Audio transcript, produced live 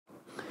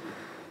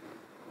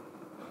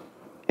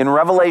In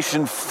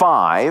Revelation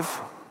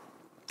 5,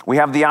 we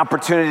have the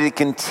opportunity to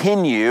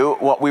continue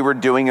what we were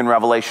doing in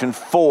Revelation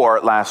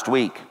 4 last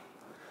week.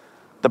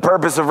 The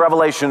purpose of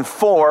Revelation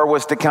 4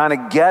 was to kind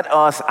of get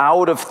us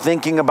out of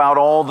thinking about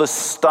all the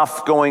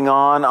stuff going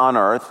on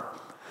earth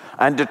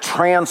and to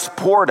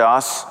transport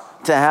us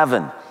to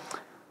heaven,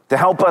 to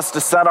help us to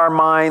set our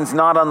minds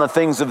not on the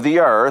things of the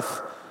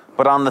earth,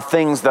 but on the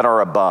things that are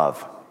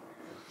above.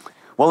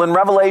 Well, in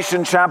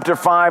Revelation chapter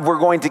 5, we're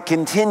going to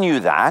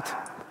continue that,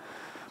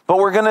 but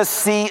we're going to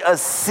see a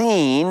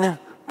scene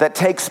that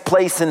takes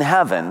place in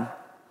heaven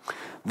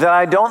that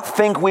I don't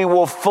think we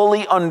will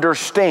fully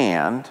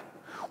understand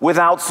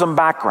without some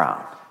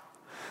background.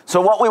 So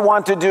what we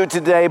want to do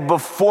today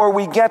before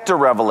we get to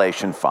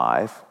Revelation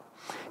 5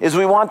 is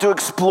we want to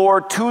explore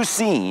two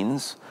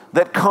scenes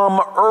that come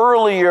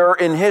earlier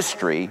in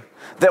history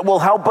that will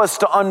help us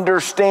to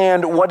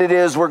understand what it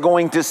is we're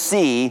going to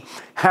see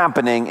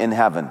happening in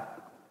heaven.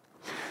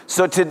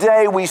 So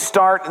today we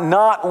start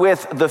not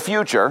with the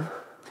future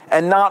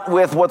and not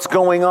with what's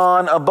going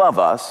on above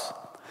us,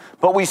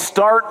 but we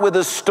start with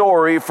a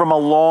story from a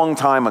long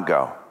time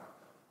ago.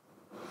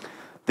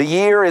 The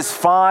year is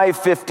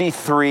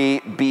 553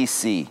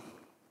 BC.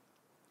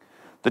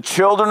 The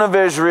children of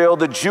Israel,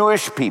 the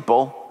Jewish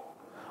people,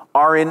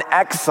 are in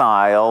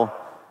exile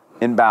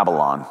in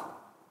Babylon.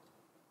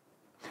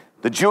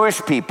 The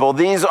Jewish people,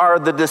 these are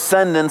the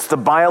descendants, the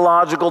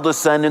biological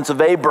descendants of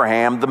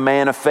Abraham, the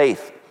man of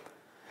faith.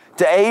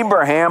 To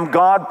Abraham,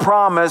 God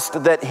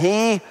promised that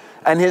he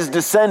and his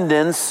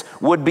descendants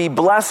would be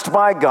blessed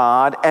by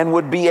God and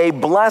would be a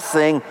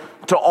blessing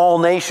to all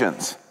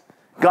nations.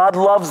 God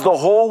loves the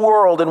whole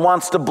world and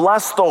wants to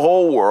bless the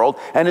whole world,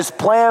 and his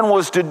plan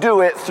was to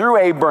do it through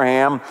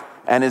Abraham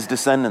and his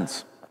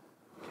descendants.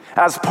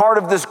 As part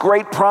of this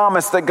great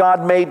promise that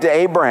God made to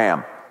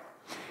Abraham,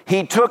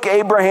 he took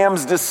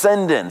Abraham's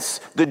descendants,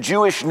 the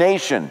Jewish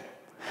nation,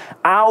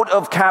 out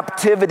of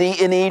captivity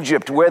in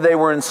Egypt where they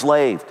were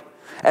enslaved.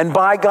 And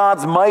by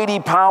God's mighty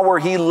power,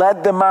 he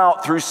led them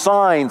out through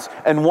signs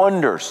and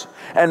wonders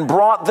and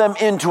brought them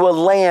into a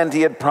land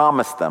he had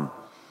promised them.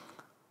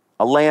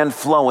 A land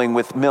flowing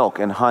with milk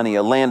and honey,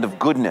 a land of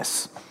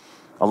goodness,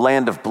 a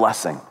land of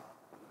blessing.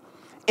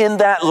 In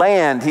that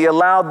land, he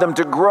allowed them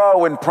to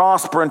grow and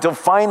prosper until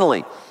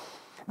finally,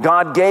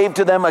 God gave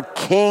to them a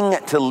king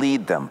to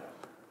lead them.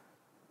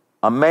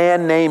 A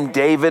man named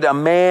David, a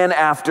man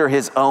after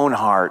his own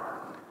heart.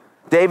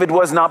 David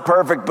was not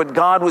perfect, but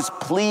God was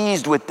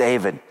pleased with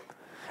David.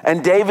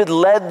 And David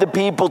led the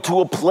people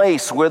to a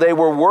place where they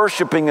were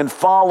worshiping and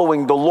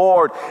following the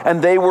Lord.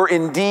 And they were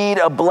indeed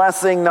a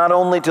blessing not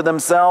only to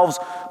themselves,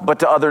 but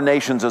to other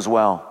nations as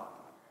well.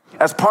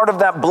 As part of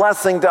that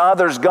blessing to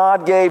others,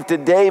 God gave to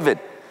David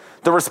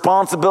the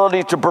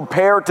responsibility to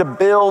prepare to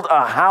build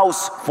a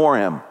house for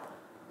him.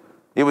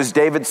 It was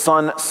David's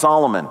son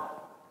Solomon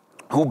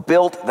who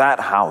built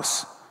that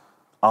house,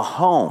 a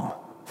home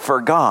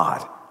for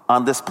God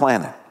on this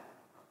planet.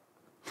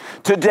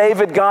 To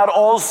David, God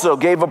also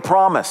gave a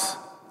promise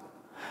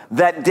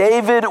that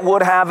David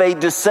would have a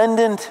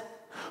descendant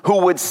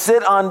who would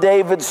sit on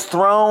David's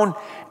throne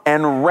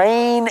and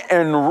reign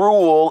and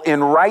rule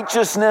in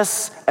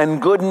righteousness and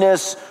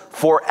goodness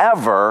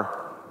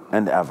forever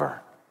and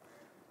ever.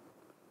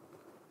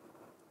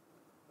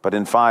 But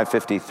in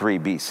 553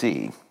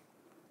 BC,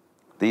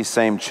 these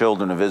same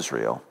children of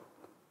Israel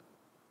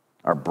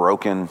are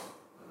broken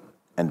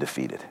and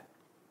defeated.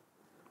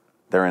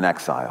 They're in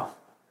exile.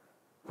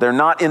 They're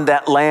not in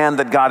that land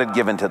that God had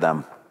given to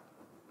them.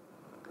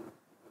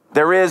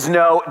 There is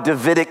no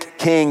Davidic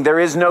king. There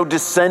is no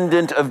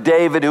descendant of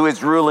David who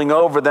is ruling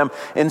over them.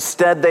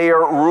 Instead, they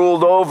are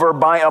ruled over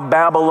by a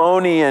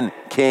Babylonian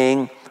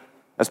king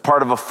as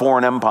part of a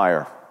foreign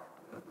empire.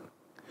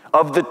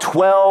 Of the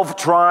 12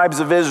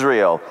 tribes of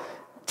Israel,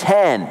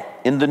 10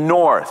 in the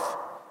north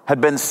had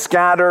been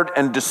scattered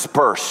and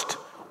dispersed.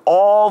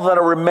 All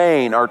that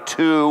remain are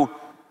 2,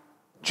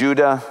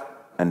 Judah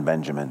and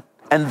Benjamin.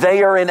 And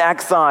they are in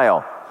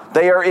exile.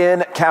 They are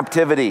in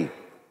captivity.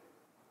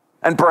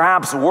 And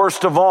perhaps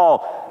worst of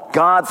all,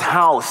 God's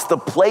house, the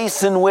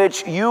place in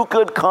which you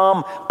could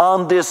come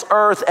on this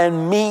earth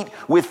and meet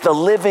with the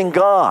living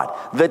God,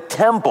 the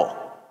temple,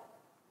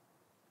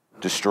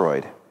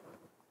 destroyed.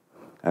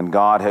 And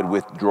God had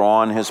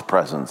withdrawn his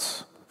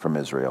presence from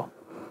Israel.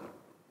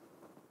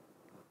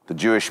 The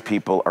Jewish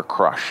people are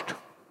crushed,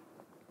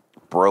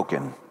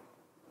 broken,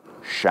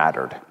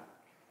 shattered.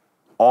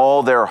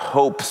 All their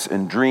hopes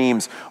and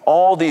dreams,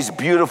 all these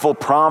beautiful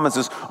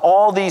promises,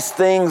 all these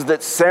things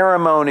that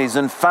ceremonies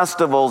and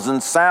festivals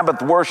and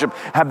Sabbath worship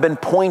have been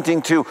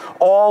pointing to,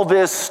 all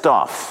this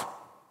stuff.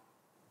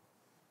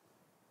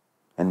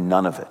 And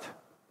none of it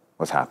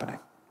was happening.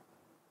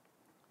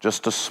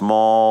 Just a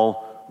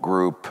small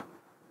group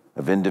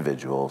of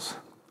individuals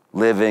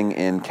living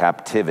in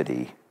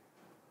captivity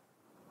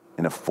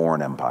in a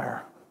foreign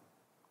empire.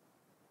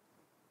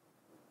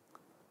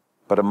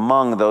 But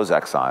among those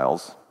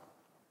exiles,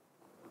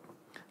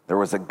 there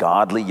was a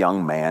godly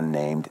young man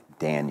named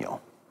Daniel.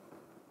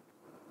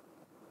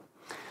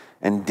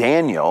 And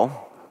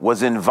Daniel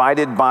was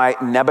invited by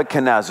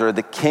Nebuchadnezzar,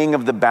 the king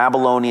of the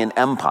Babylonian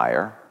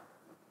Empire,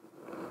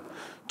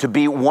 to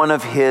be one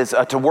of his,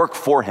 to work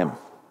for him,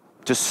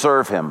 to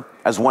serve him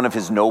as one of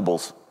his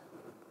nobles.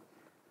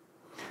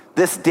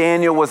 This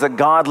Daniel was a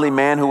godly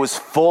man who was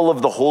full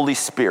of the Holy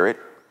Spirit.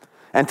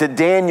 And to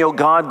Daniel,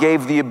 God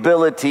gave the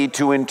ability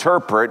to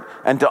interpret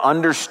and to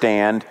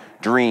understand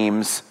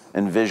dreams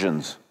and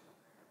visions.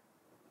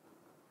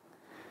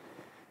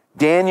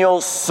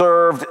 Daniel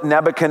served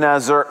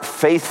Nebuchadnezzar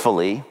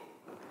faithfully,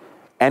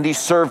 and he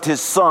served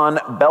his son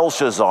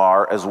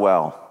Belshazzar as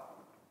well.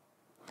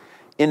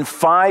 In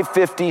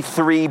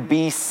 553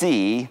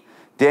 BC,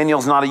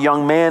 Daniel's not a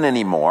young man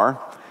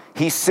anymore.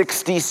 He's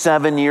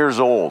 67 years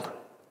old.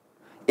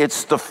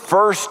 It's the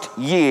first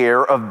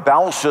year of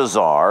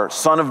Belshazzar,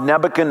 son of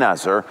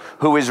Nebuchadnezzar,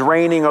 who is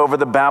reigning over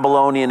the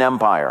Babylonian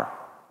Empire.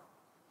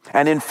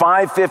 And in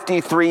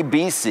 553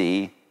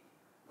 BC,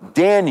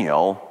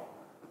 Daniel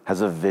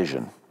has a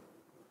vision.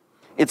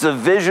 It's a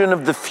vision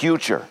of the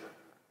future,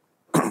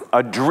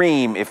 a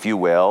dream, if you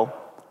will.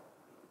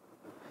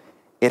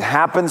 It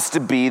happens to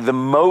be the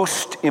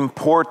most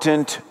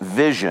important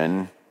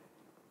vision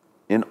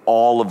in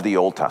all of the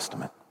Old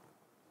Testament.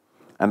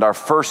 And our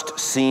first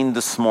scene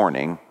this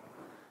morning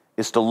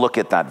is to look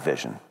at that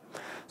vision.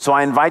 So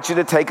I invite you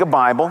to take a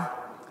Bible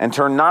and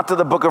turn not to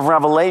the book of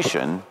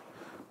Revelation,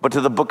 but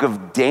to the book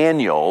of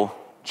Daniel,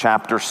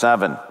 chapter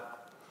 7.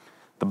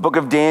 The book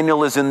of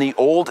Daniel is in the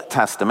Old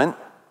Testament.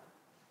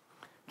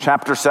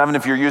 Chapter 7,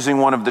 if you're using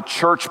one of the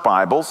church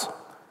Bibles,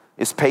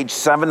 is page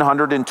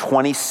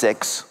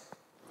 726.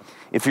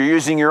 If you're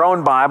using your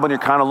own Bible and you're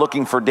kind of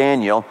looking for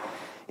Daniel,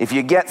 if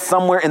you get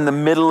somewhere in the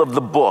middle of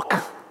the book,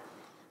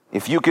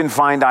 if you can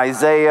find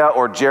Isaiah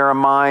or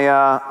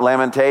Jeremiah,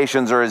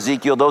 Lamentations or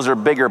Ezekiel, those are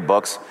bigger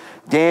books.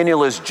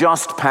 Daniel is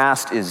just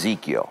past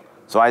Ezekiel.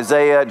 So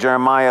Isaiah,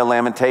 Jeremiah,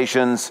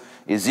 Lamentations,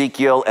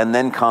 Ezekiel, and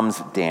then comes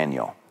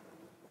Daniel.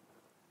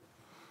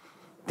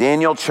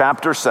 Daniel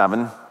chapter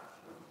 7,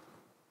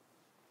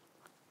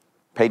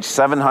 page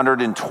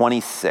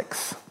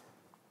 726.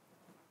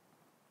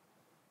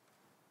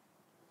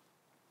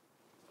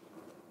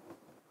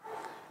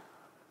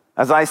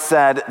 As I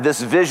said,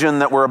 this vision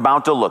that we're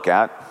about to look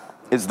at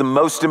is the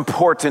most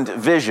important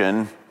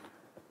vision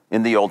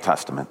in the Old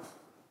Testament.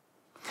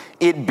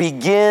 It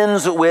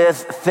begins with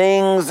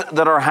things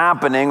that are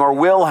happening or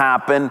will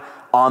happen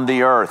on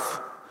the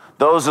earth.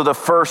 Those are the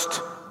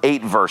first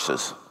 8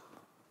 verses.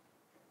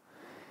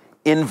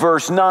 In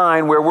verse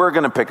 9, where we're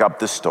going to pick up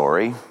the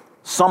story,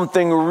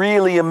 something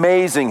really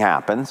amazing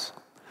happens.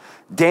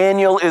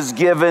 Daniel is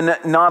given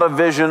not a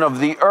vision of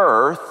the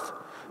earth,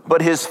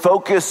 but his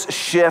focus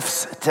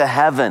shifts to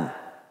heaven.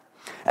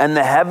 And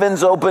the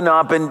heavens open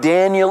up, and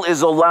Daniel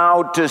is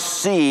allowed to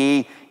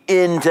see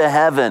into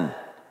heaven.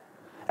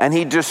 And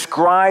he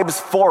describes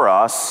for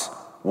us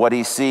what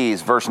he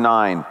sees. Verse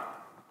 9.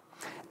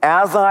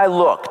 As I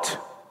looked,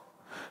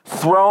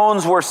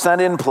 thrones were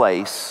set in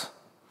place,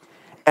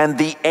 and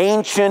the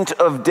Ancient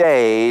of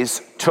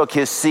Days took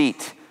his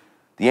seat.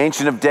 The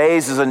Ancient of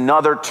Days is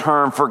another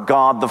term for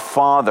God the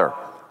Father.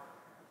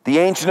 The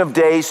Ancient of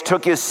Days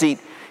took his seat.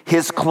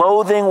 His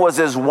clothing was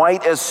as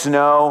white as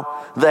snow.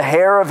 The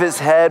hair of his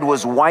head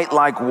was white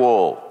like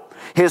wool.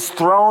 His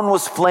throne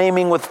was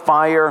flaming with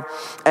fire,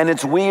 and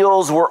its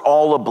wheels were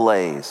all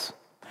ablaze.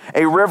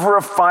 A river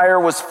of fire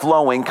was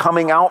flowing,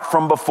 coming out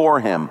from before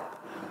him.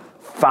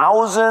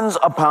 Thousands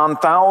upon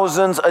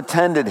thousands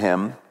attended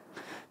him.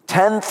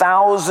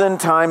 10,000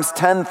 times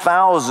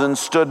 10,000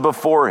 stood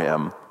before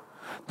him.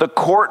 The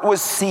court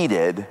was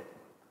seated,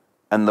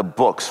 and the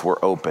books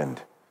were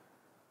opened.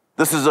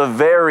 This is a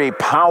very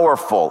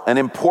powerful and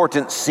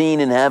important scene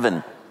in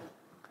heaven.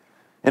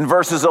 In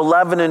verses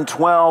 11 and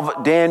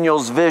 12,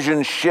 Daniel's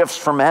vision shifts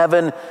from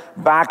heaven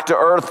back to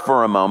earth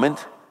for a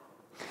moment.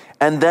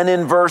 And then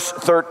in verse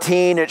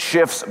 13, it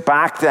shifts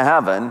back to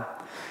heaven.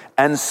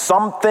 And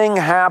something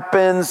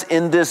happens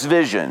in this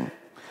vision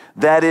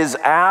that is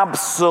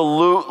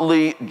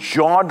absolutely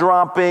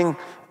jaw-dropping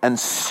and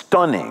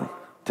stunning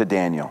to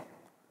Daniel.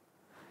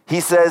 He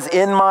says,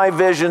 in my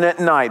vision at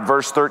night,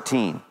 verse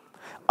 13,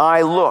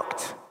 I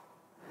looked,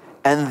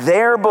 and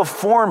there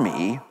before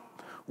me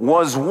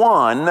was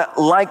one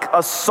like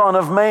a son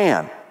of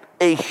man,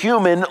 a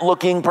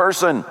human-looking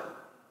person,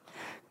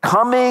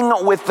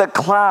 coming with the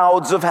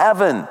clouds of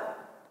heaven.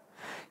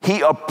 He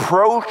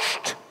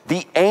approached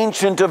the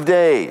Ancient of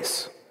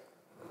Days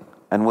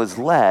and was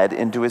led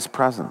into his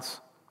presence.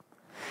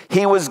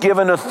 He was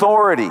given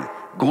authority,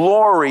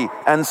 glory,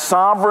 and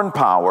sovereign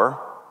power.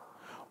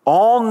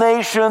 All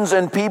nations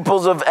and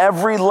peoples of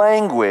every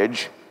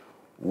language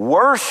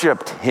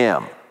worshiped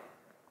him,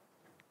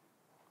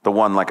 the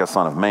one like a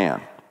son of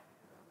man.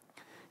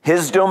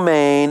 His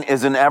domain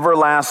is an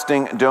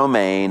everlasting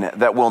domain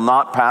that will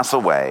not pass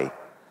away,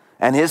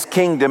 and his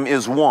kingdom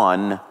is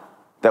one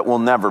that will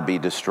never be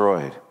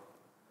destroyed.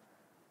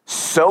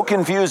 So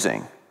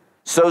confusing,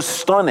 so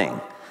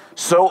stunning,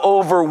 so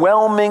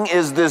overwhelming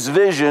is this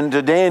vision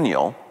to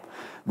Daniel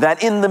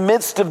that in the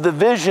midst of the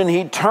vision,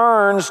 he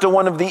turns to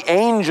one of the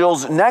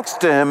angels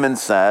next to him and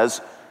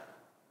says,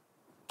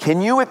 Can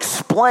you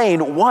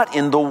explain what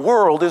in the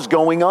world is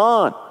going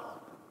on?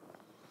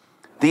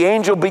 The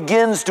angel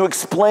begins to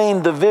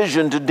explain the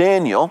vision to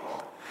Daniel.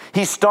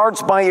 He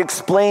starts by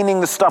explaining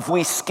the stuff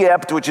we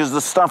skipped, which is the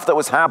stuff that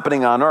was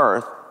happening on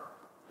earth.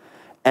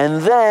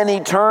 And then he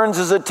turns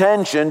his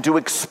attention to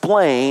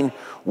explain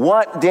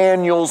what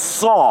Daniel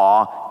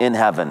saw in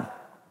heaven.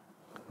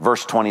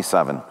 Verse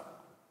 27.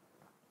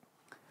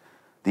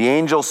 The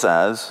angel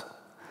says,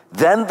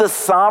 "Then the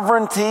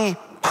sovereignty,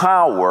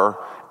 power,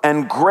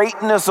 and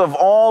greatness of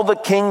all the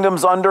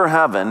kingdoms under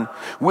heaven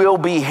will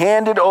be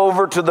handed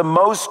over to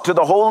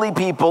the holy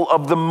people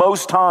of the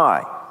Most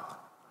High.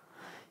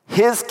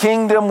 His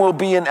kingdom will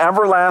be an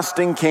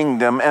everlasting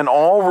kingdom, and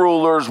all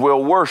rulers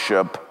will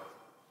worship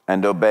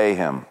and obey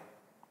him."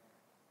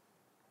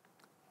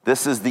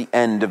 This is the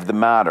end of the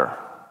matter.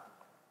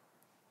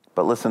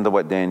 But listen to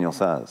what Daniel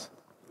says.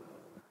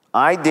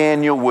 "I,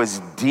 Daniel, was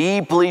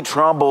deeply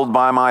troubled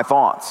by my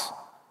thoughts,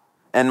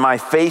 and my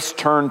face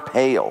turned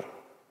pale.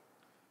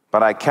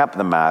 But I kept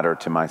the matter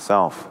to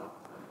myself."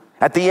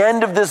 At the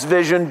end of this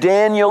vision,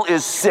 Daniel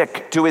is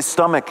sick to his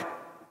stomach.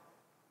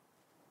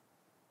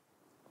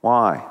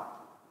 Why?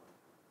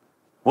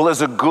 Well, as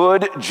a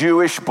good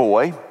Jewish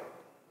boy,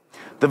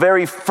 the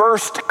very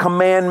first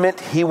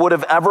commandment he would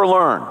have ever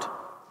learned,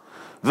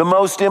 the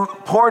most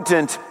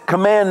important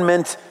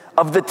commandment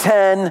of the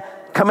 10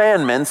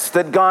 commandments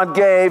that God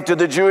gave to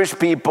the Jewish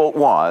people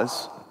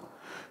was,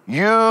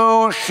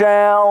 "You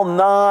shall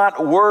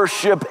not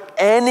worship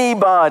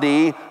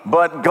anybody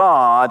but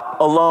God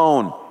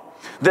alone."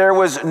 There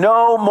was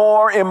no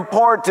more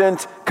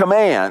important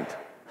command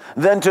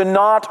than to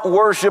not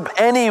worship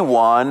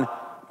anyone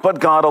but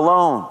God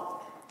alone.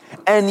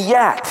 And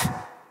yet,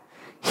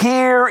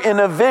 here in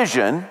a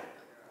vision,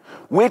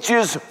 which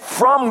is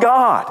from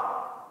God,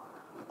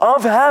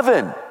 of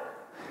heaven,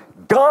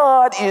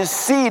 God is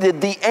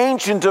seated, the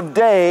Ancient of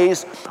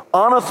Days,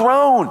 on a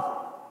throne.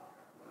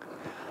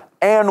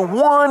 And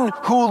one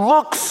who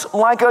looks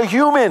like a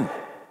human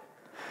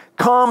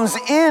comes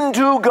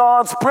into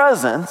God's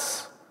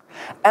presence,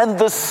 and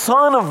the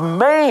Son of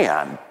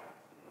Man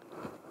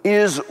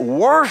is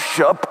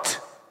worshiped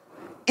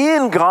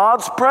in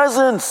God's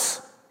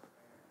presence.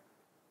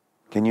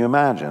 Can you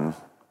imagine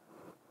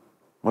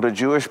what a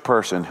Jewish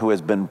person who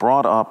has been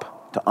brought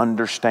up to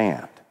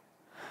understand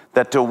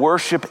that to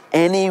worship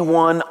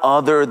anyone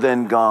other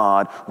than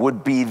God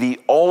would be the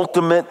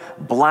ultimate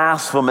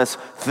blasphemous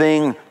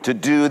thing to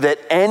do, that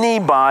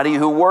anybody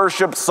who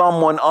worshiped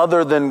someone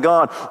other than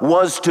God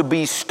was to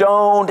be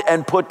stoned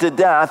and put to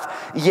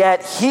death,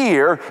 yet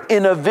here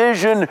in a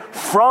vision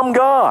from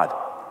God,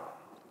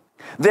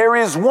 there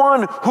is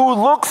one who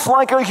looks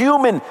like a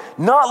human,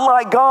 not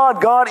like God.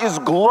 God is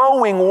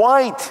glowing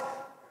white.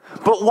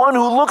 But one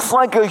who looks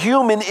like a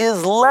human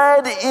is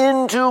led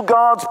into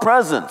God's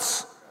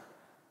presence.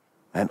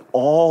 And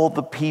all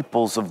the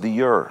peoples of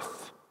the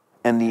earth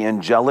and the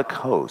angelic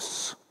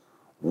hosts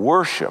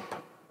worship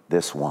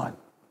this one.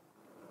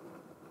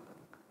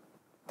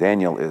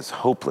 Daniel is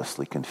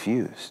hopelessly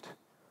confused.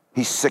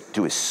 He's sick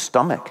to his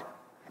stomach.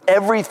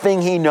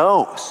 Everything he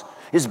knows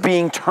is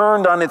being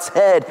turned on its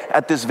head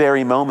at this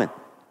very moment.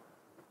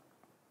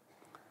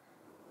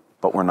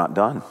 But we're not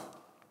done.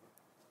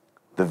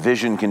 The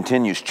vision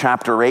continues.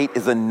 Chapter 8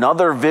 is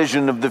another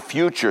vision of the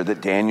future that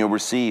Daniel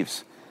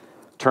receives.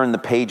 Turn the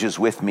pages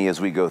with me as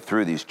we go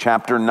through these.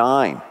 Chapter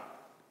 9,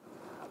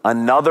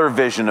 another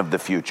vision of the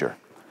future.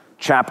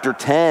 Chapter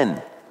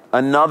 10,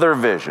 another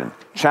vision.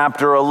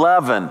 Chapter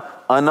 11,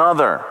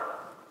 another.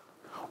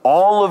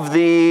 All of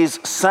these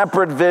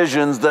separate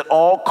visions that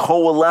all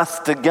coalesce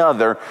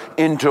together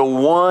into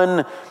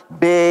one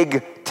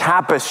big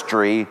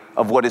tapestry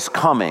of what is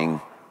coming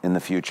in the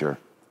future.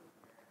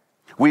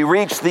 We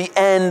reach the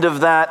end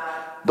of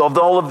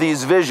all of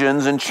these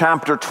visions in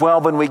chapter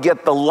 12, and we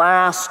get the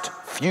last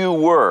few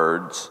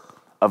words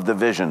of the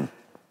vision.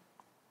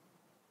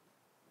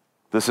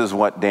 This is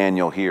what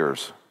Daniel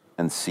hears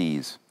and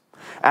sees.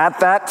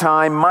 "At that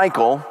time,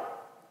 Michael,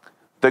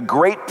 the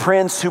great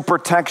prince who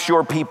protects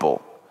your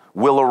people,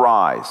 will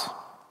arise.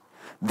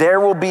 There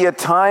will be a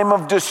time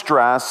of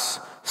distress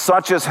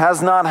such as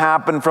has not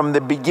happened from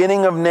the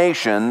beginning of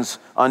nations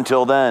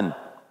until then.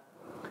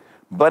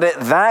 But at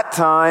that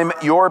time,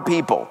 your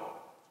people."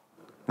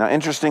 Now,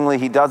 interestingly,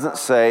 he doesn't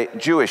say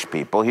Jewish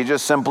people. He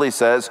just simply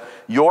says,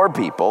 your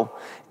people,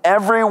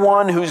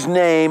 "everyone whose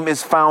name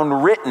is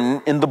found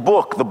written in the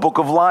book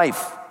of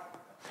life,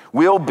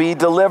 will be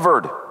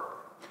delivered.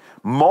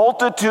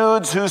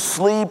 Multitudes who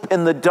sleep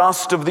in the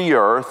dust of the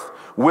earth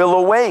will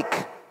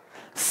awake,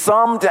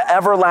 some to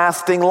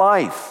everlasting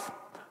life,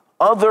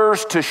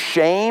 others to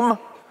shame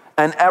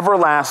and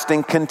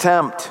everlasting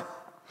contempt.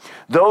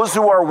 Those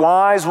who are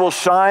wise will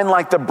shine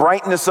like the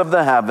brightness of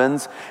the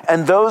heavens,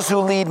 and those who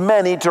lead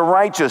many to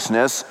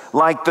righteousness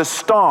like the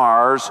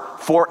stars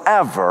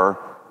forever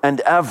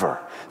and ever."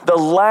 The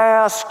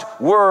last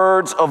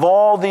words of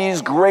all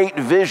these great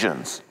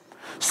visions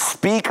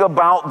speak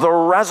about the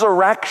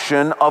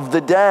resurrection of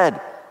the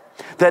dead.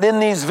 That in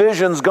these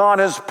visions, God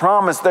has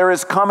promised there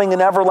is coming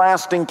an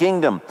everlasting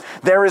kingdom.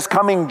 There is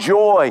coming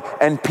joy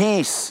and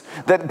peace.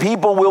 That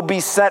people will be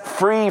set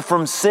free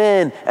from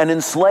sin and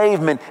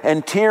enslavement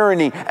and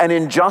tyranny and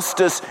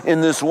injustice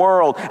in this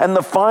world. And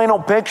the final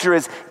picture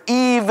is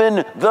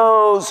even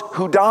those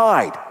who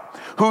died,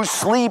 who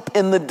sleep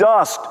in the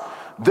dust,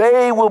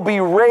 they will be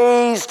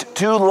raised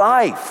to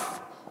life.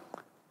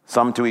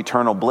 Some to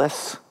eternal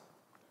bliss,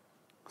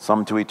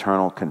 some to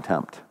eternal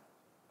contempt.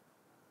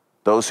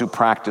 Those who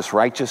practice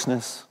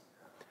righteousness,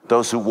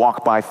 those who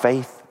walk by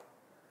faith,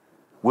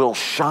 will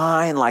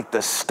shine like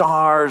the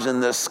stars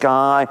in the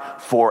sky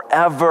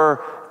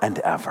forever and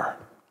ever.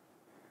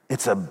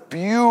 It's a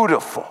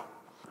beautiful,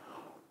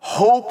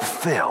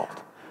 hope-filled,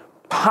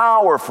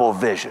 powerful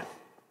vision.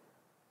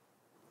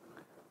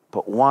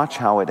 But watch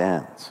how it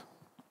ends.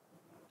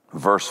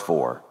 Verse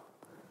 4.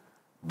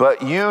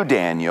 But you,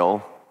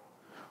 Daniel,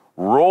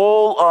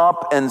 roll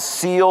up and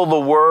seal the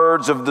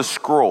words of the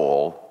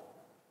scroll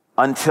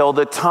until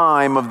the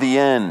time of the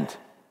end.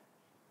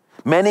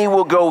 Many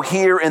will go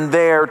here and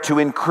there to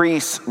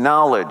increase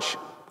knowledge.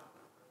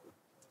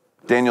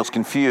 Daniel's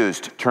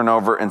confused. Turn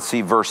over and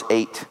see verse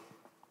 8.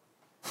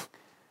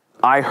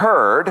 I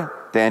heard,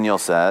 Daniel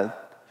said,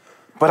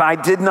 but I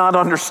did not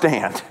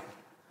understand.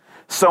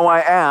 So I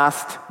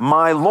asked,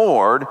 my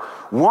Lord,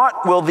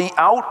 what will the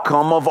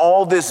outcome of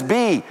all this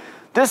be?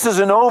 This is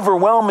an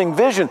overwhelming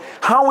vision.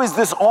 How is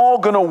this all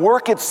going to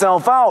work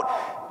itself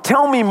out?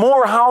 Tell me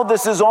more how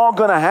this is all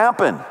going to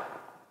happen.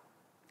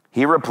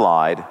 He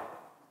replied,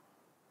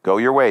 go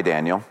your way,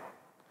 Daniel,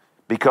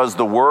 because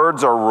the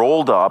words are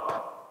rolled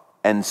up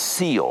and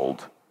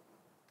sealed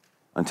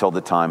until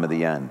the time of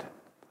the end.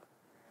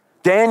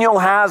 Daniel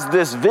has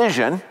this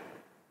vision,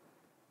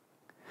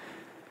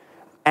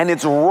 and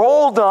it's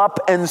rolled up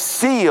and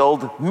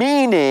sealed,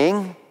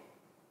 meaning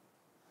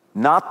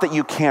not that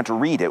you can't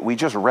read it. We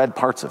just read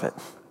parts of it.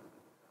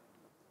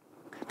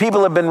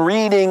 People have been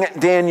reading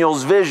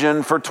Daniel's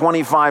vision for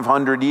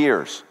 2,500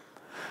 years.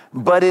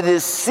 But it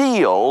is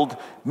sealed,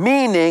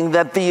 meaning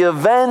that the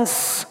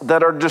events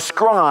that are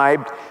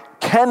described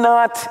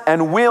cannot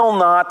and will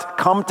not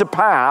come to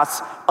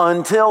pass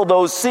until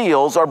those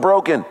seals are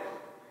broken.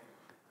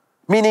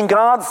 Meaning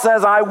God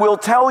says, I will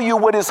tell you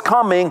what is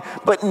coming,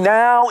 but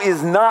now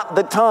is not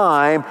the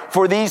time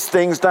for these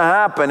things to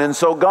happen. And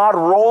so God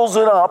rolls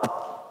it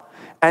up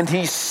and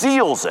he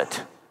seals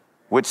it,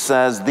 which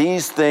says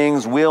these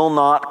things will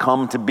not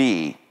come to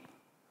be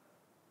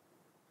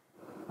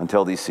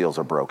until these seals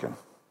are broken.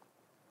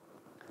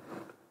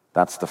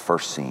 That's the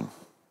first scene.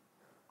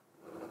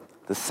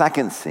 The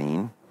second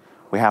scene,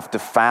 we have to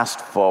fast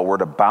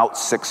forward about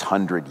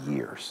 600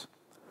 years.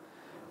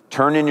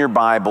 Turn in your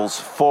Bibles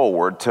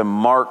forward to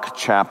Mark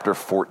chapter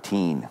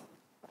 14.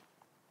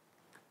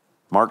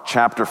 Mark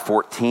chapter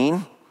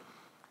 14,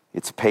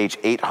 it's page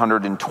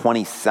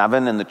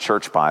 827 in the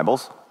church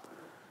Bibles.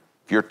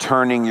 If you're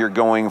turning, you're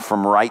going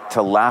from right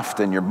to left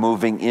and you're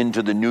moving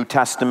into the New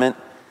Testament.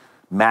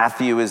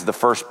 Matthew is the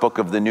first book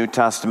of the New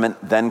Testament,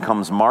 then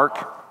comes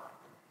Mark.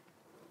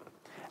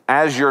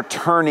 As you're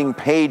turning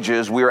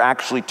pages, we're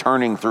actually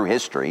turning through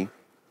history.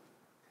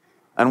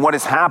 And what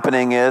is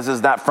happening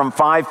is that from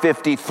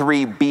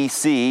 553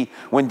 BC,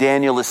 when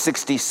Daniel is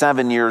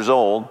 67 years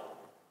old,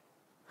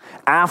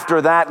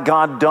 after that,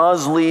 God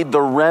does lead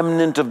the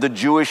remnant of the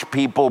Jewish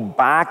people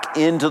back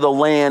into the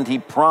land he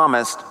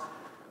promised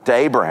to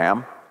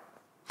Abraham.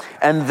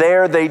 And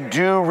there they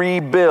do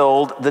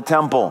rebuild the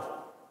temple.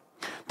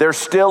 There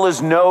still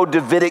is no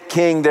Davidic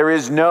king. There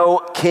is no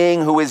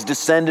king who is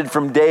descended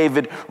from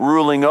David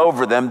ruling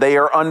over them. They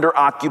are under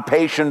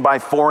occupation by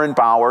foreign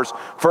powers,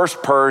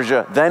 first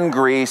Persia, then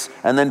Greece,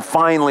 and then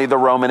finally the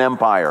Roman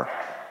Empire.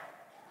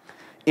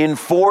 In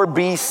 4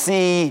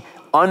 BC,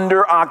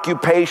 under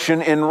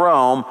occupation in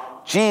Rome,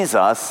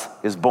 Jesus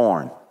is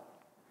born.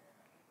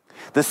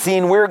 The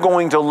scene we're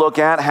going to look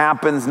at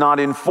happens not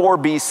in 4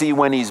 BC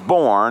when he's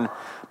born,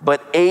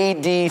 but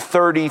AD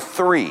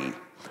 33.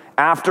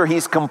 After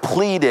he's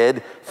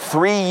completed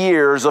 3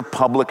 years of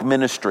public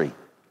ministry.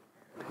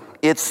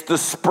 It's the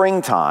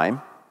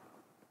springtime.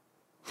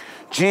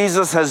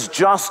 Jesus has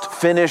just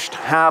finished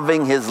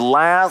having his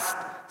last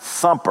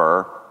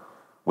supper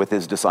with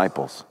his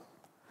disciples.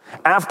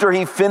 After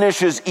he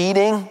finishes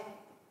eating,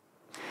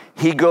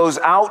 he goes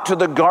out to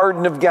the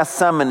Garden of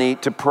Gethsemane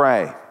to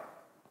pray.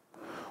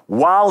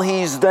 While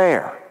he's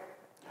there,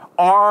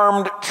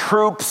 armed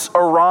troops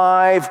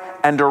arrive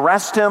and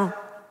arrest him.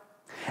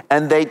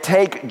 And they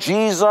take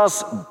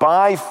Jesus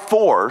by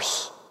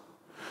force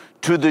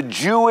to the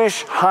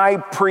Jewish high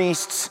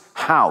priest's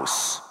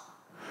house,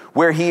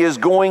 where he is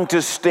going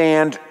to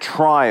stand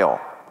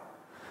trial.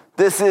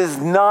 This is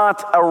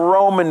not a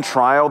Roman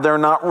trial. They're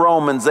not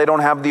Romans. They don't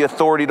have the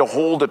authority to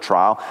hold a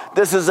trial.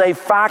 This is a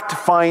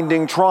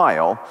fact-finding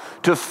trial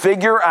to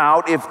figure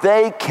out if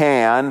they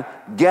can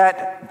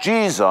get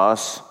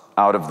Jesus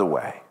out of the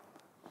way.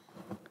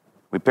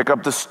 We pick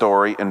up the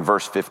story in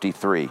verse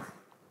 53.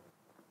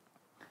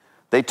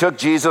 They took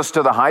Jesus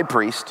to the high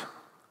priest,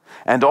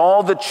 And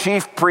all the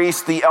chief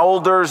priests, the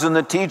elders, and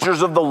the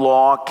teachers of the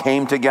law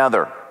came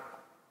together.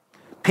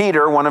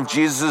 Peter, one of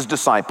Jesus'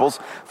 disciples,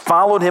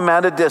 followed him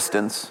at a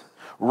distance,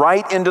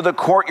 right into the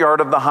courtyard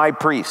of the high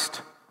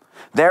priest.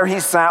 There he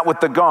sat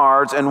with the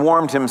guards and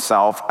warmed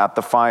himself at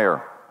the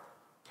fire.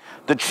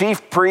 The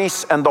chief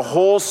priests and the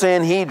whole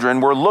Sanhedrin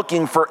were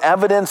looking for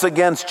evidence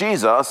against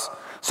Jesus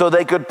so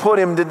they could put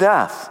him to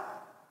death,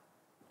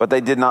 but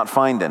they did not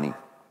find any.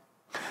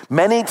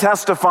 Many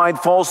testified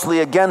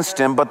falsely against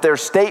him, but their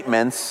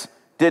statements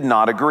did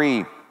not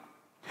agree.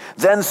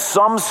 Then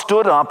some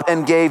stood up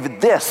and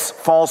gave this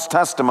false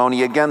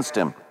testimony against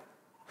him.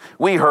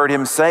 We heard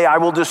him say, "I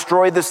will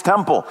destroy this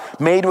temple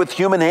made with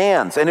human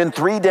hands, and in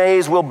 3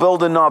 days will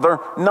build another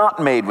not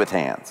made with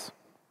hands."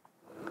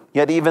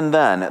 Yet even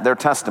then, their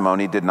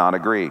testimony did not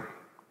agree.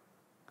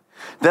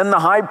 Then the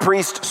high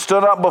priest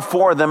stood up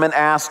before them and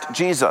asked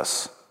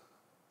Jesus,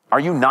 "Are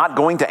you not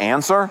going to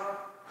answer?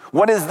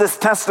 What is this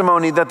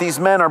testimony that these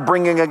men are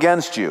bringing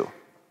against you?"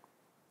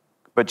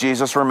 But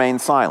Jesus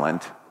remained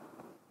silent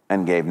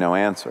and gave no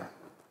answer.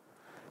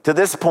 To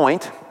this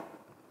point,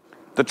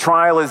 the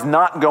trial is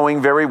not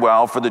going very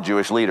well for the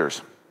Jewish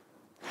leaders.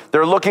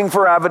 They're looking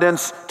for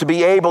evidence to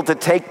be able to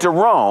take to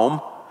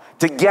Rome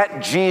to get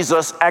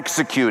Jesus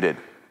executed.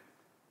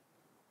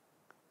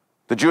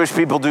 The Jewish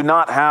people do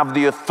not have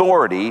the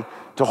authority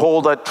to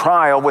hold a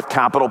trial with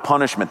capital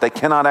punishment. They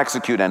cannot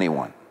execute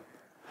anyone.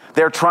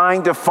 They're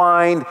trying to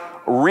find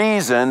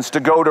reasons to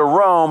go to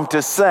Rome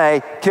to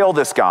say, "Kill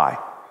this guy."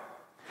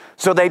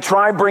 So they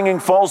try bringing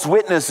false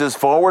witnesses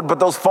forward, but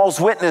those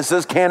false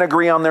witnesses can't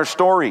agree on their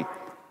story.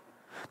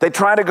 They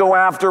try to go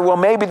after, well,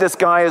 maybe this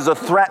guy is a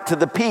threat to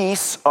the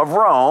peace of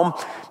Rome.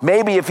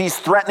 Maybe if he's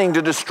threatening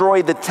to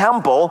destroy the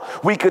temple,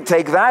 we could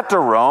take that to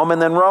Rome,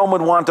 and then Rome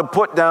would want to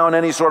put down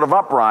any sort of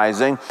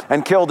uprising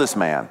and kill this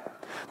man.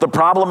 The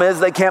problem is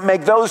they can't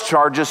make those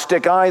charges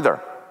stick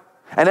either.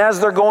 And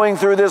as they're going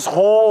through this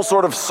whole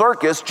sort of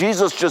circus,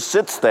 Jesus just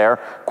sits there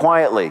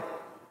quietly.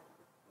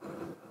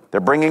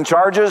 They're bringing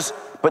charges,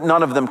 but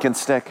none of them can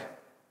stick.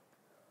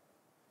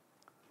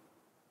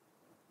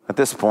 At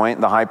this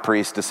point, the high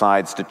priest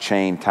decides to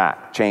change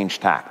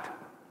tact.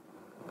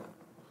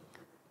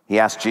 He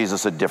asks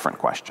Jesus a different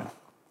question.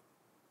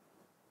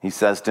 He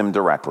says to him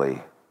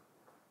directly,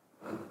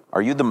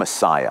 "Are you the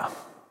Messiah,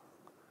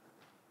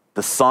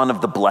 the Son of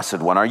the Blessed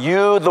One? Are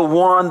you the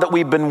one that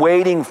we've been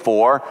waiting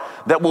for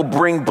that will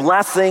bring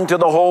blessing to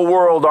the whole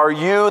world? Are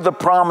you the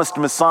promised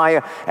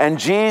Messiah?" And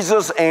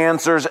Jesus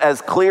answers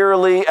as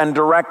clearly and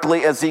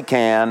directly as he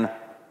can,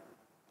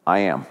 "I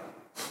am.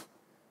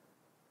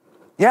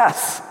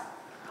 Yes,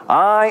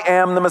 I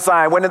am the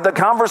Messiah." When the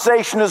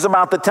conversation is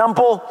about the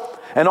temple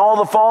and all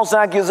the false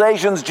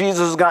accusations,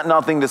 Jesus has got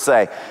nothing to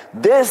say.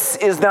 This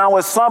is now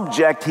a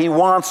subject he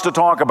wants to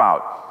talk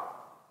about.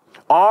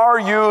 Are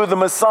you the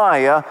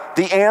Messiah?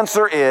 The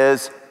answer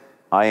is,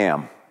 "I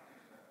am."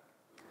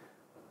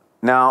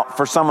 Now,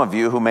 for some of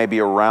you who may be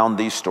around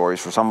these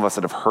stories, for some of us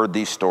that have heard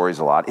these stories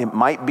a lot, it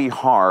might be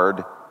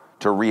hard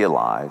to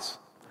realize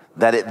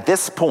that at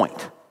this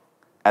point,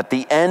 at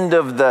the end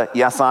of the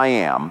 "yes, I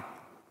am,"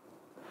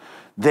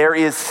 there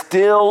is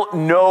still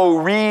no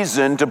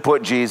reason to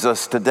put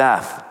Jesus to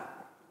death.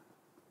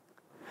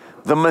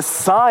 The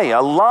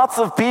Messiah, lots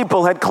of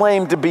people had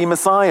claimed to be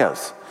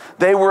Messiahs.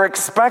 They were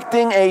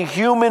expecting a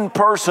human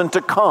person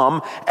to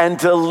come and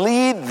to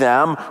lead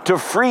them to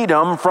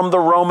freedom from the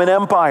Roman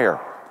Empire.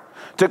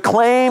 To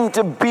claim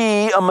to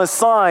be a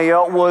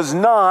Messiah was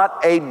not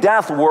a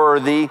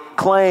death-worthy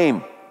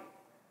claim.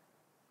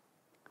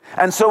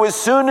 And so as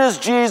soon as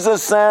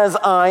Jesus says,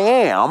 "I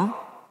am,"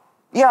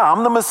 yeah,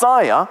 I'm the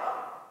Messiah,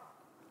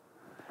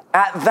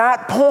 at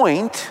that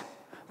point,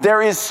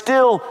 there is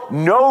still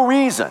no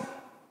reason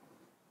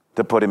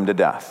to put him to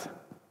death.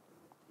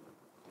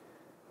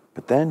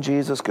 But then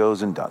Jesus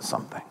goes and does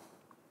something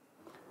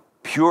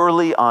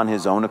purely on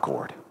his own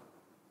accord.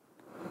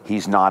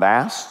 He's not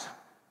asked.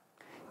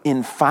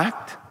 In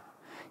fact,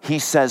 he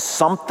says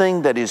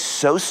something that is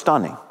so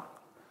stunning,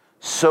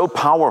 so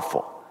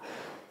powerful,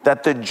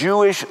 that the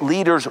Jewish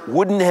leaders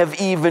wouldn't have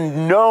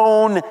even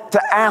known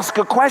to ask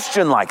a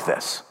question like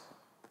this.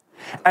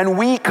 And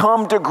we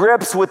come to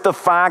grips with the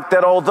fact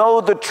that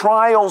although the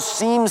trial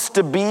seems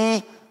to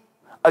be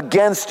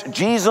against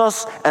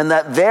Jesus and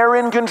that they're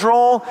in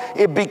control,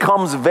 it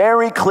becomes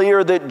very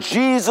clear that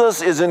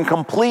Jesus is in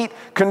complete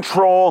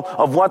control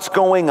of what's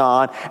going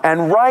on.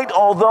 And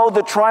although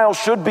the trial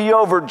should be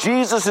over,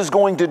 Jesus is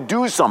going to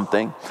do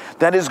something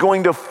that is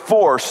going to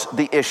force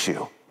the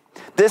issue.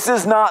 This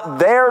is not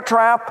their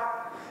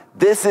trap.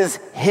 This is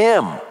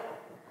him.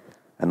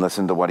 And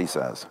listen to what he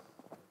says.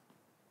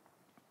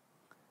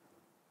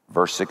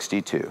 Verse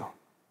 62.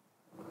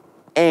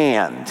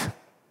 "And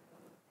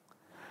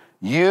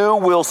you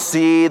will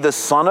see the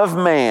Son of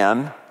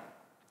Man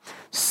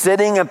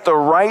sitting at the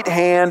right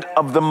hand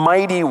of the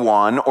Mighty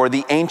One," or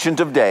the Ancient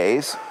of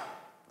Days,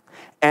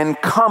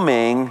 "and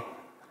coming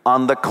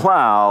on the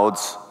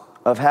clouds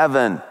of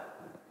heaven."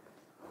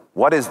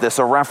 What is this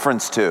a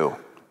reference to?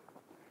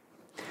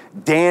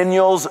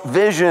 Daniel's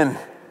vision.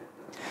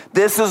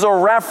 This is a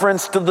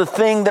reference to the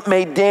thing that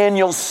made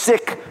Daniel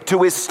sick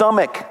to his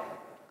stomach.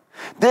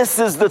 This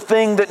is the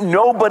thing that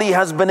nobody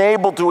has been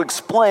able to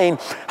explain.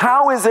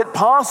 How is it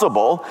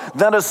possible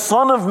that a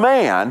son of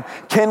man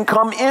can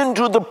come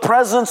into the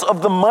presence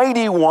of the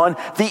mighty one,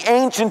 the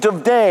Ancient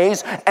of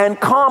Days, and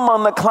come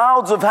on the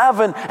clouds of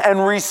heaven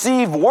and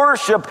receive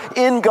worship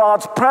in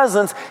God's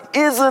presence?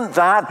 Isn't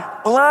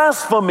that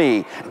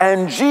blasphemy?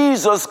 And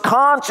Jesus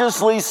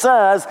consciously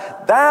says,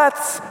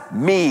 that's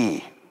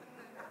me.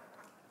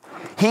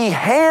 He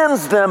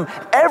hands them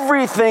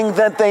everything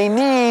that they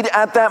need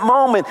at that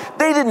moment.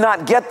 They did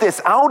not get this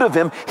out of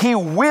him. He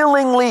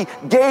willingly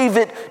gave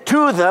it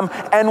to them.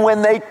 And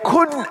when they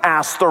couldn't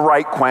ask the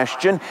right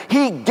question,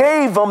 he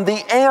gave them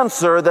the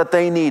answer that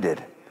they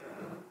needed.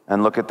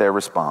 And look at their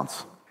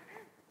response.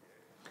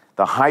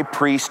 The high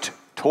priest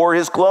tore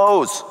his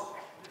clothes.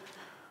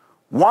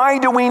 Why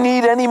do we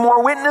need any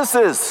more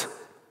witnesses?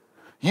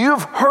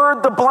 You've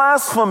heard the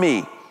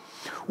blasphemy.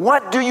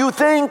 What do you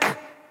think?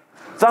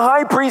 The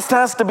high priest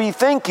has to be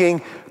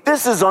thinking,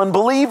 this is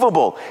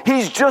unbelievable.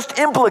 He's just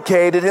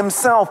implicated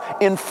himself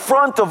in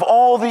front of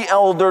all the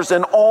elders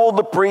and all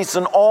the priests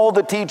and all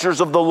the teachers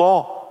of the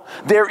law.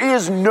 There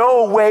is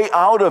no way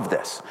out of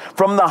this.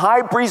 From the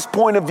high priest's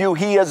point of view,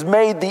 he has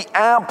made the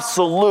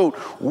absolute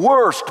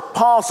worst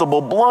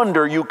possible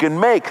blunder you can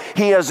make.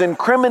 He has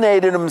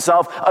incriminated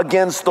himself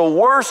against the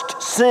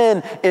worst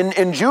sin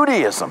in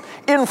Judaism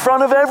in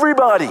front of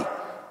everybody.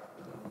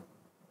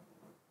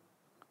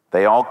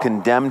 They all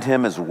condemned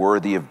him as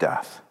worthy of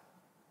death.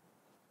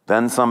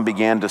 Then some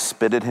began to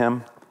spit at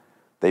him.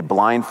 They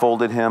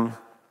blindfolded him,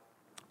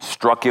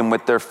 struck him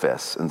with their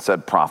fists, and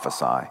said,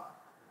 prophesy.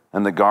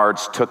 And the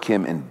guards took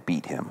him and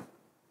beat him.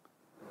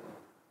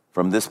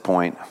 From this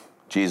point,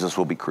 Jesus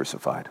will be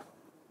crucified.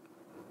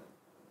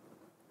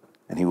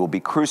 And he will be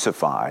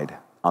crucified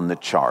on the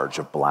charge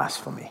of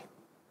blasphemy.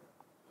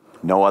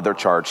 No other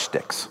charge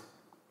sticks.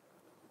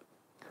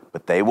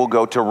 But they will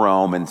go to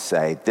Rome and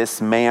say, this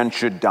man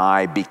should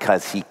die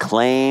because he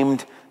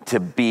claimed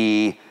to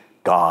be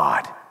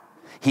God.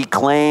 He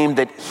claimed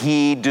that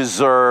he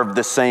deserved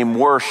the same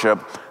worship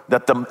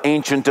that the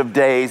Ancient of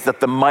Days, that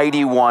the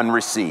Mighty One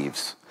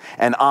receives.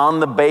 And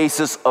on the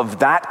basis of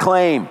that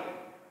claim,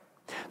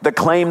 the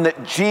claim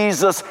that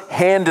Jesus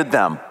handed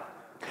them,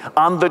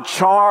 on the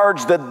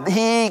charge that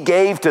he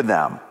gave to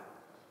them,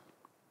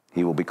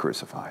 he will be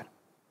crucified.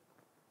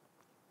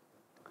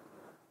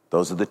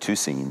 Those are the two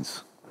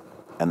scenes.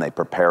 And they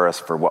prepare us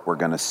for what we're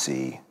going to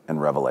see in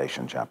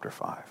Revelation chapter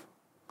 5.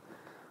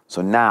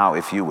 So now,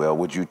 if you will,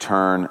 would you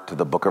turn to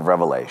the book of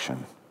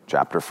Revelation,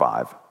 chapter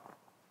 5,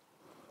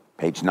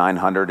 page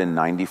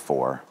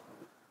 994,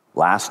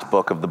 last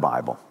book of the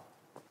Bible.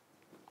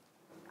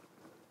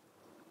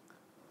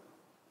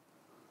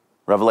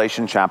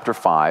 Revelation chapter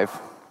 5.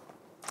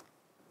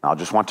 I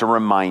just want to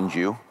remind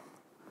you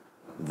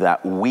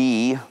that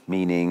we,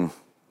 meaning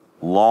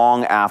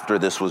long after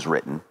this was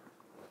written,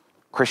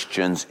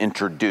 Christians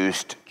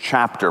introduced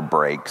chapter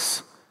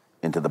breaks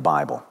into the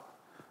Bible.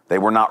 They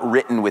were not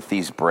written with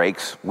these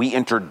breaks. We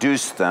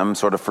introduced them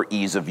sort of for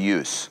ease of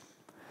use.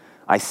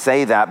 I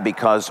say that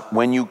because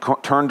when you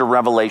turn to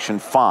Revelation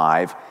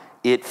 5,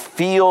 it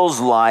feels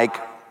like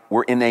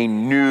we're in a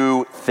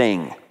new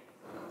thing.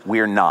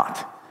 We're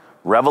not.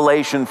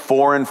 Revelation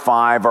 4 and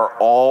 5 are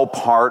all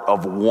part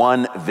of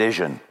one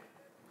vision.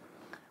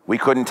 We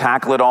couldn't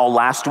tackle it all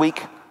last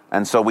week,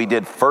 and so we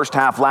did first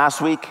half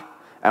last week,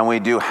 and we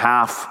do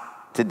half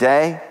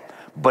today,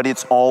 but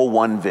it's all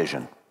one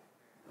vision.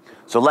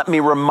 So let me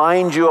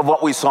remind you of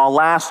what we saw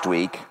last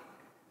week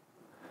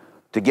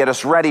to get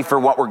us ready for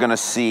what we're going to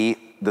see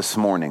this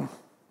morning.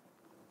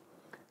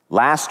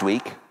 Last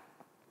week,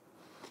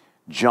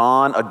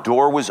 a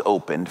door was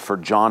opened for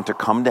John to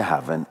come to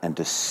heaven and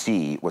to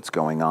see what's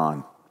going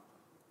on.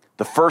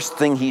 The first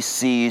thing he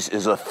sees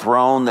is a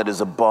throne that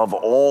is above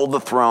all the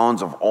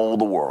thrones of all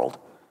the world.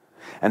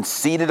 And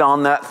seated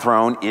on that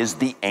throne is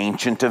the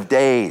Ancient of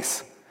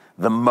Days,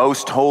 the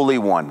Most Holy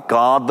One,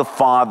 God the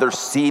Father,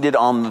 seated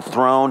on the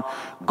throne,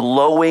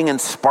 glowing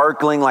and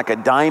sparkling like a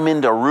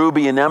diamond, a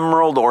ruby, an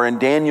emerald, or in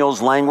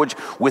Daniel's language,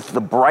 with the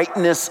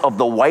brightness of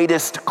the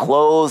whitest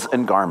clothes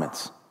and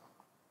garments.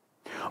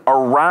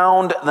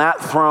 Around that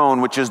throne,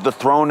 which is the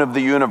throne of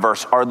the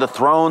universe, are the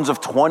thrones of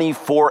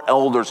 24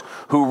 elders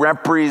who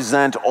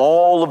represent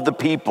all of the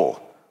people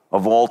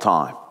of all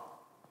time.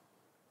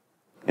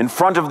 In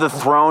front of the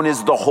throne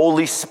is the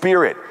Holy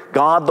Spirit,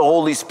 God the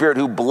Holy Spirit,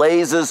 who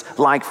blazes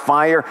like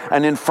fire,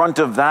 and in front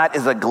of that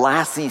is a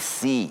glassy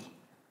sea,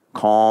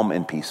 calm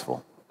and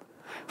peaceful.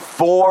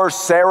 4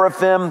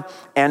 seraphim,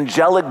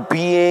 angelic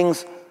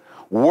beings,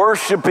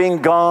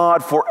 worshiping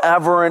God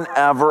forever and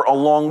ever,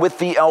 along with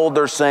the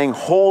elders, saying,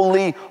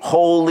 "Holy,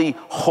 holy,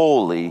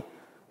 holy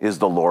is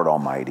the Lord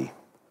Almighty."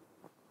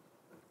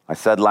 I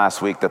said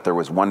last week that there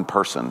was one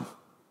person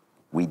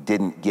we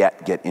didn't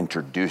get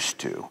introduced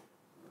to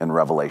in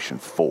Revelation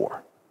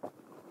 4.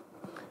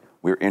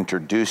 We're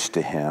introduced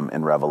to him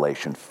in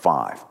Revelation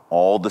 5,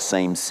 all the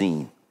same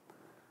scene.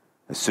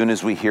 As soon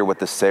as we hear what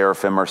the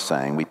seraphim are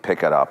saying, we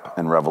pick it up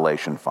in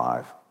Revelation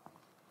 5.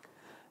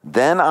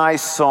 Then I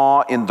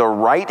saw in the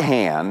right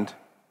hand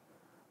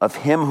of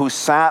him who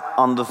sat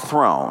on the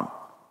throne,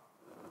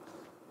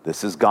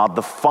 this is God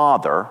the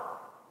Father,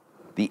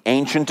 the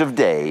Ancient of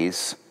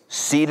Days,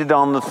 seated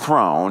on the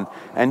throne,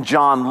 and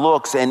John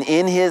looks, and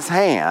in his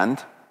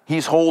hand,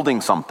 he's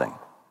holding something,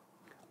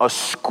 a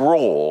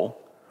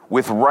scroll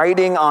with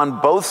writing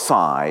on both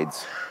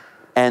sides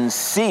and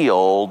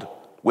sealed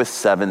with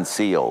 7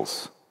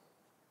 seals.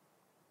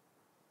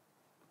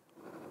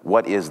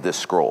 What is this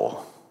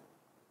scroll?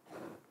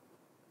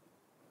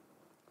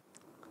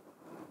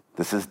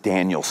 This is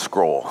Daniel's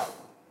scroll.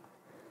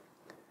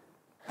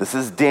 This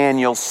is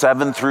Daniel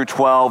 7 through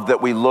 12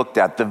 that we looked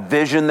at. The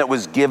vision that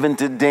was given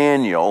to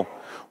Daniel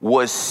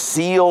was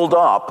sealed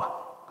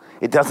up.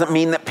 It doesn't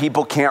mean that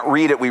people can't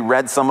read it. We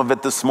read some of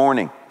it this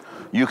morning.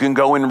 You can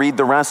go and read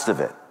the rest of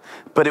it.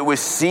 But it was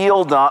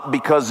sealed up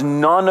because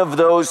none of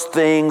those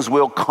things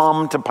will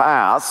come to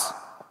pass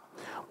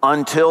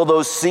until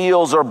those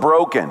seals are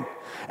broken.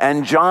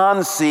 And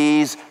John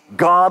sees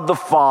God the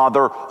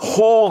Father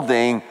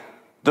holding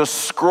the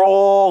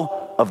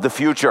scroll of the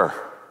future.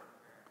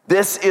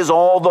 This is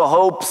all the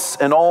hopes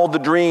and all the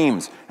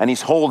dreams, and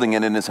he's holding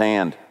it in his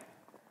hand.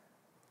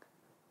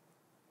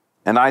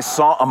 And I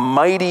saw a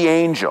mighty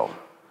angel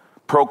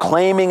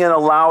proclaiming in a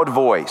loud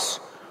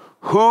voice,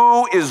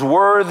 "Who is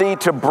worthy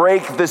to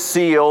break the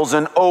seals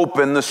and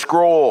open the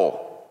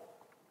scroll?"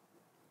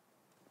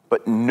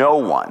 But no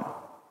one,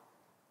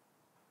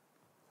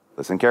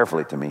 listen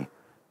carefully to me,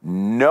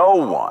 no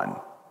one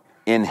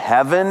in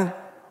heaven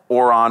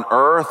or on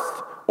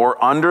earth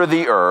or under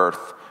the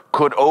earth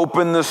could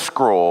open the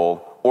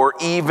scroll or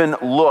even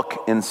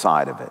look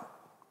inside of it.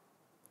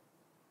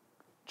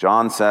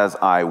 John says,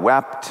 I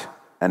wept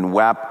and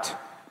wept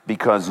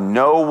because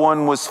no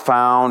one was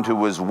found who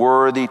was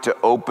worthy to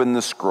open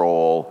the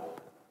scroll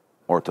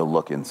or to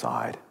look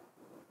inside.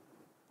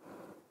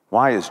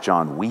 Why is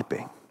John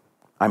weeping?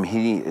 I mean,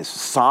 he is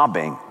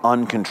sobbing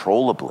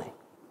uncontrollably.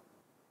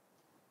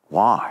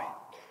 Why?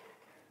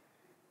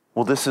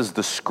 Well, this is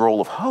the scroll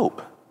of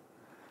hope.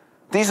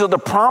 These are the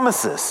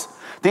promises.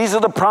 These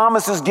are the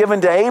promises given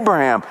to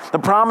Abraham, the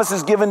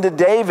promises given to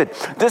David.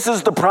 This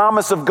is the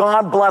promise of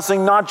God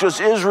blessing not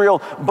just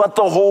Israel, but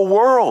the whole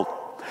world.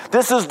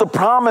 This is the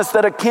promise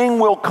that a king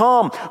will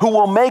come who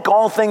will make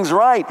all things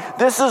right.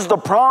 This is the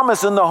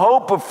promise and the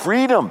hope of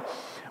freedom.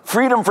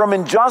 Freedom from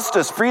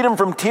injustice, freedom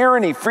from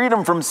tyranny,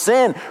 freedom from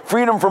sin,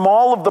 freedom from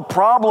all of the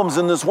problems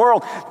in this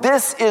world.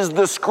 This is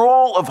the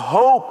scroll of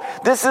hope.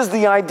 This is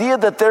the idea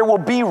that there will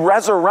be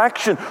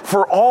resurrection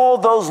for all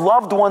those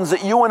loved ones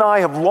that you and I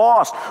have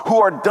lost, who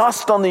are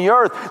dust on the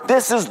earth.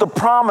 This is the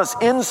promise.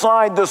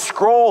 Inside the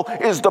scroll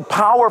is the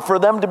power for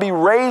them to be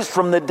raised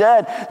from the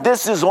dead.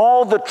 This is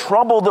all the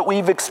trouble that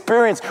we've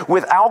experienced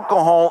with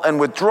alcohol and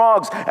with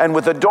drugs and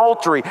with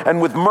adultery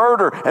and with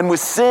murder and with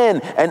sin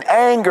and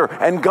anger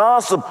and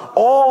gossip.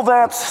 All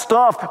that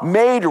stuff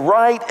made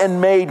right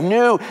and made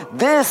new.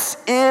 This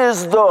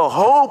is the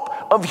hope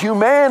of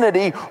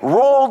humanity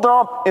rolled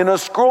up in a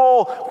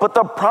scroll. But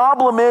the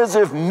problem is,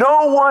 if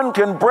no one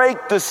can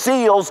break the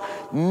seals,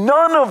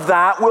 none of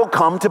that will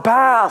come to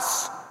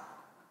pass.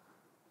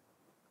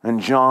 And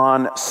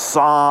John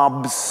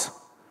sobs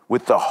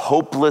with the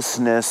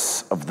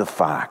hopelessness of the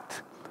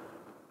fact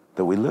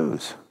that we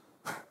lose.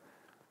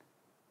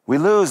 We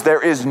lose.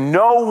 There is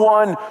no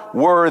one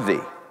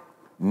worthy.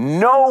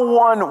 No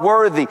one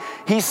worthy.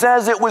 He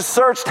says it was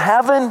searched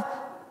heaven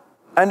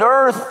and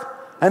earth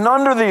and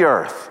under the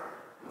earth,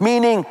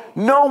 meaning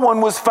no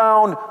one was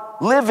found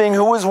living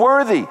who was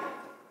worthy.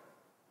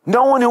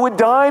 No one who had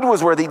died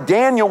was worthy.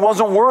 Daniel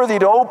wasn't worthy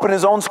to open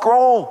his own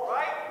scroll.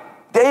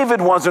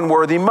 David wasn't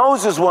worthy.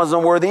 Moses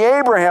wasn't worthy.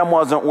 Abraham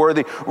wasn't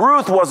worthy.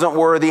 Ruth wasn't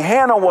worthy.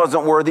 Hannah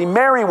wasn't worthy.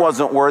 Mary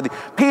wasn't worthy.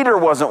 Peter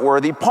wasn't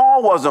worthy.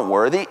 Paul wasn't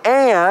worthy.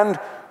 And,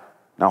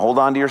 now hold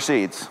on to your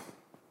seats,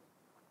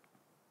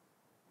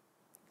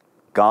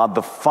 God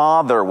the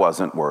Father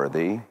wasn't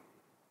worthy,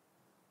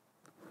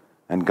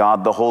 and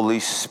God the Holy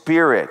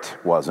Spirit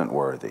wasn't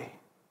worthy.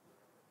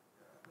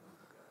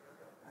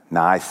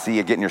 Now, I see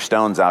you getting your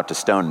stones out to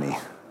stone me.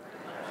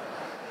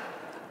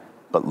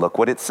 But look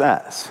what it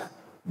says.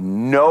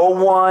 No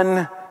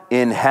one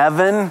in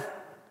heaven,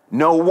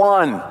 no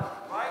one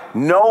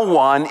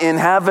in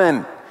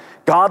heaven.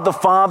 God the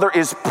Father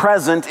is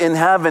present in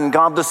heaven.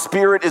 God the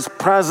Spirit is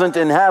present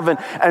in heaven.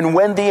 And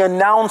when the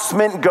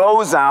announcement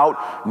goes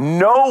out,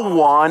 no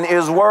one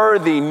is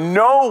worthy.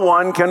 No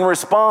one can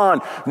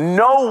respond.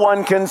 No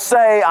one can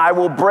say, I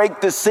will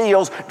break the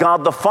seals.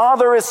 God the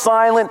Father is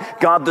silent.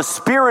 God the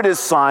Spirit is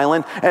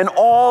silent. And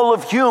all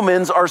of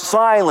humans are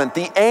silent.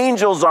 The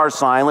angels are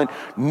silent.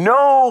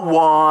 No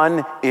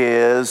one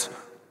is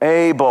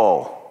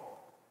able.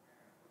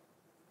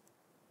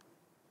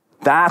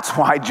 That's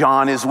why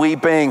John is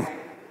weeping.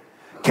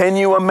 Can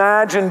you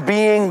imagine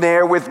being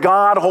there with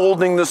God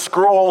holding the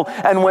scroll,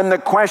 and when the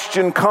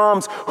question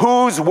comes,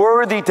 who's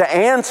worthy to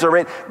answer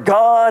it,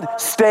 God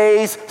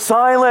stays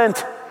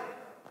silent.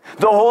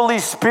 The Holy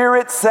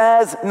Spirit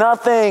says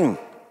nothing.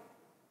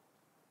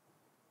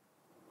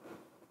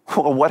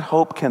 Well, what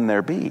hope can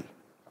there be?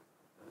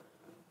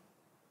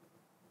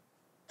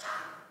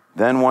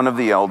 Then one of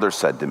the elders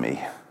said to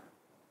me,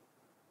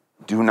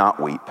 "Do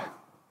not weep.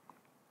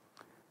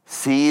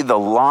 See, the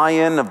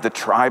Lion of the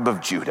tribe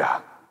of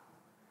Judah,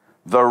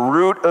 the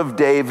Root of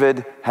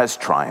David, has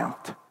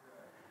triumphed.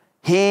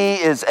 He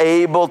is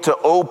able to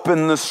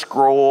open the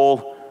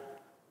scroll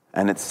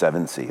and its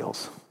 7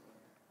 seals."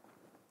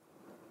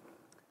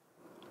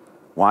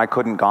 Why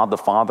couldn't God the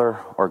Father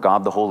or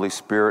God the Holy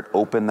Spirit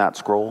open that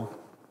scroll?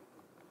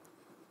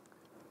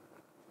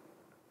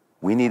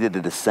 We needed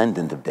a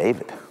descendant of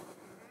David.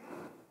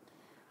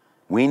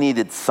 We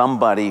needed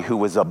somebody who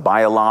was a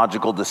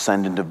biological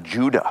descendant of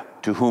Judah,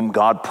 to whom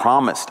God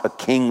promised a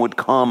king would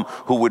come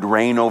who would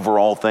reign over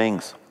all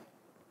things.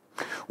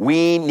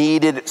 We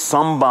needed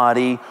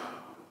somebody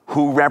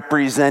who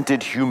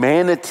represented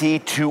humanity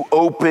to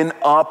open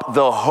up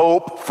the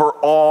hope for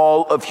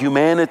all of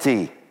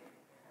humanity.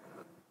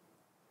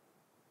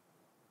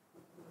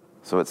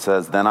 So it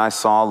says, "Then I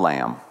saw a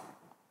lamb,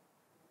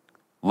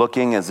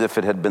 looking as if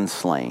it had been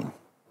slain,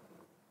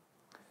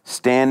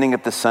 standing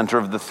at the center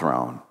of the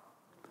throne,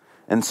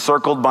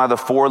 encircled by the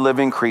 4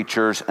 living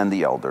creatures and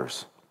the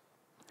elders.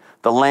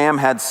 The lamb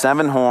had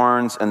 7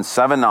 horns and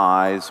 7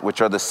 eyes,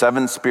 which are the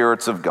 7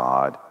 spirits of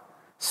God,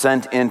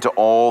 sent into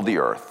all the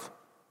earth.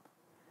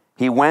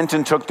 He went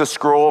and took the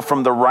scroll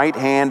from the right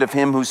hand of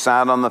him who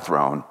sat on the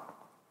throne.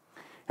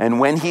 And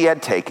when he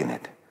had taken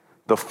it,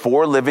 the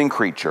 4 living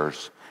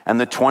creatures and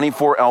the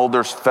 24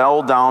 elders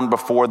fell down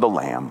before the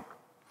Lamb.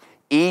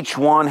 Each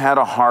one had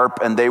a harp,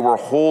 and they were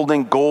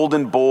holding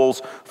golden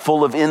bowls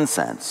full of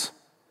incense,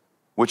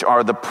 which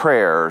are the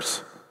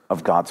prayers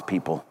of God's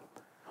people."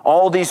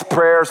 All these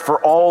prayers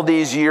for all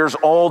these years,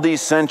 all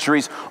these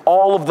centuries,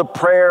 all of the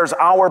prayers,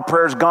 our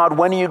prayers. God,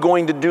 when are you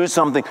going to do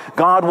something?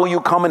 God, will you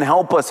come and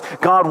help us?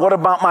 God, what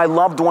about my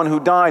loved one who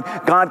died?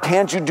 God,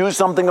 can't you do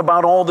something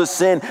about all the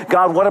sin?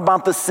 God, what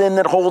about the sin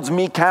that holds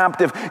me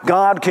captive?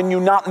 God, can you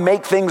not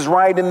make things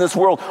right in this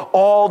world?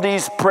 All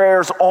these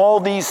prayers, all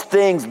these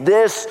things,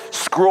 this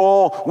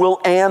scroll will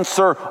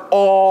answer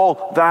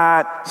all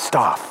that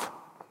stuff.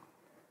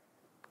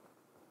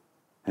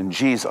 And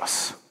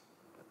Jesus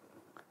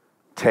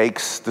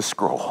takes the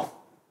scroll.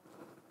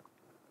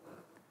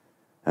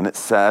 And it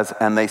says,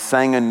 "And they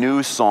sang a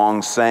new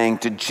song, saying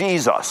to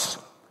Jesus,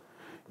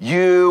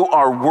 'You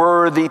are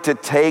worthy to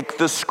take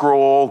the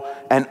scroll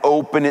and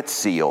open its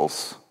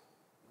seals,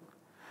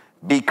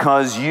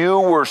 because you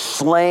were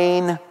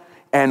slain,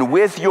 and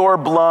with your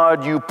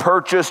blood you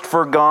purchased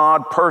for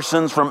God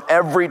persons from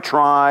every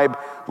tribe,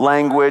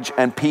 language,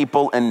 and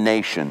people and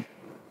nation.'"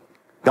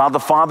 God the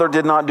Father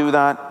did not do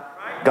that.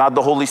 God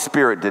the Holy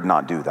Spirit did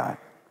not do that.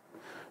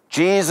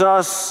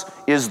 Jesus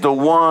is the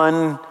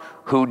one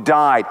who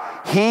died.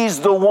 He's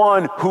the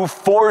one who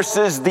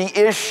forces the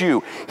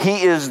issue.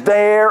 He is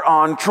there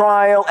on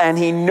trial, and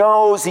he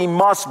knows he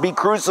must be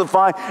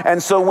crucified.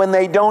 And so when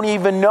they don't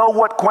even know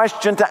what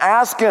question to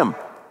ask him,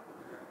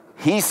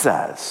 he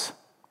says,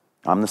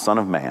 "I'm the Son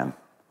of Man,"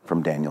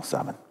 from Daniel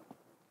 7.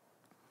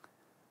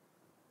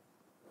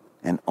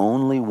 And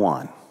only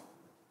one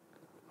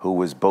who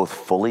was both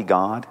fully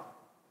God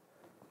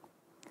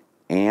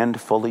and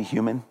fully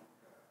human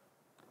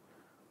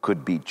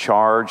could be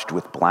charged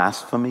with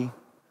blasphemy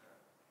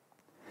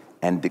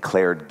and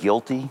declared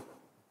guilty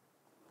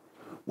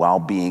while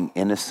being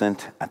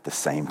innocent at the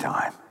same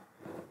time.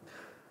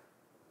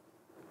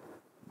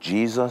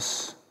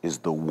 Jesus is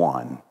the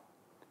one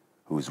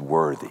who is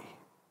worthy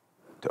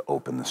to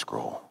open the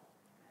scroll.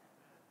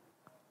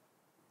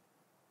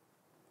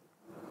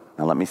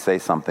 Now let me say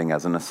something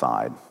as an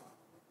aside,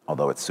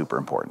 although it's super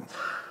important.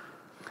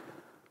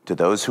 To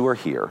those who are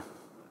here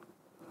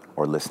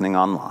or listening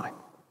online,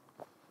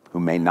 who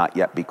may not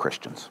yet be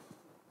Christians.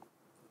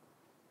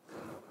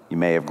 You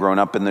may have grown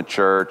up in the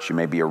church. You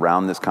may be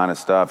around this kind of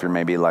stuff. You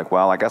may be like,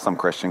 "Well, I guess I'm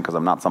Christian because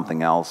I'm not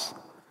something else."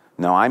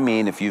 No, I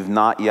mean, if you've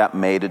not yet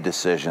made a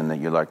decision that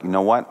you're like, "You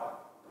know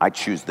what? I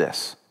choose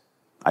this.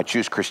 I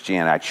choose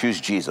Christianity. I choose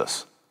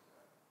Jesus."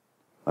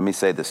 Let me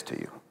say this to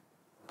you.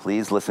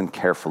 Please listen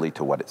carefully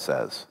to what it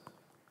says.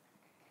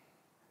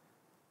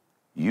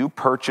 You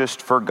purchased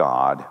for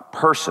God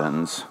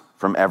persons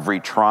from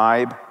every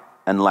tribe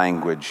and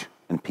language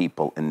and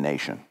people and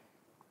nation.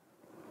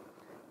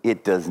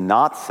 It does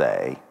not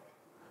say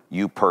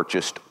you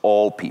purchased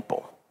all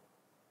people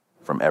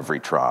from every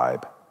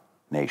tribe,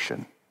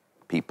 nation,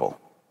 people,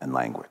 and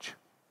language.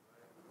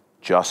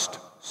 Just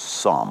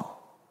some.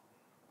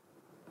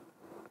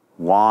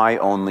 Why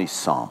only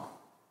some?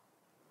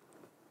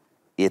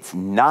 It's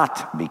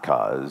not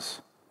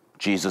because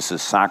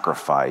Jesus'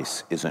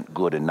 sacrifice isn't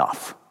good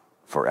enough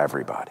for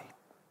everybody.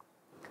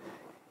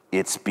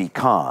 It's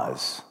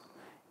because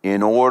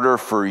in order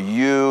for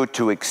you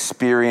to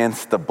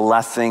experience the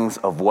blessings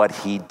of what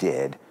he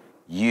did,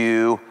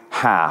 you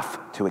have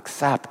to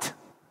accept.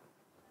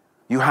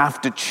 You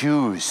have to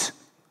choose.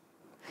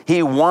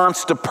 He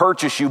wants to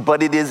purchase you,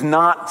 but it is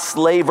not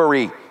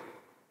slavery.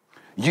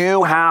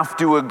 You have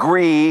to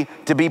agree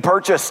to be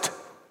purchased.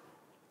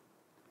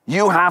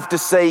 You have to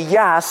say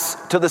yes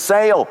to the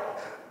sale.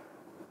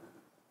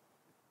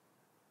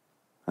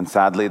 And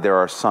sadly, there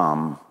are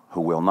some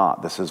who will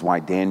not. This is why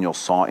Daniel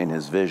saw in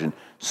his vision,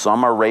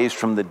 some are raised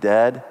from the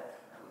dead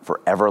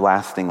for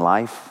everlasting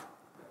life,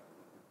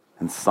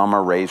 and some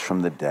are raised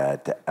from the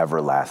dead to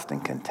everlasting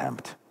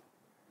contempt.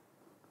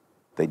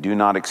 They do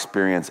not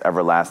experience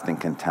everlasting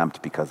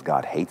contempt because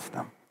God hates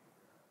them.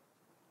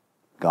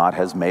 God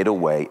has made a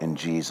way in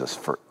Jesus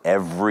for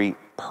every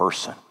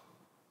person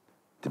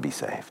to be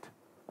saved.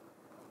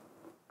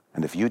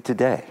 And if you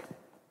today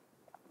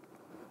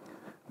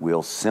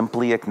will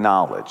simply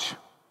acknowledge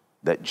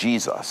that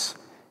Jesus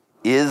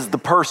is the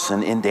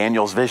person in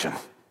Daniel's vision,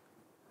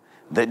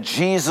 that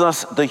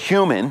Jesus, the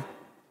human,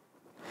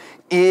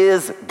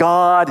 is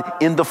God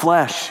in the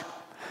flesh,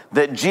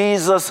 that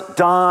Jesus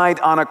died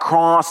on a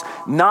cross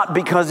not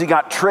because he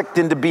got tricked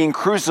into being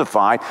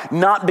crucified,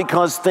 not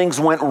because things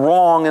went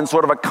wrong in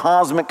sort of a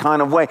cosmic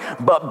kind of way,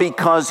 but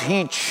because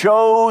he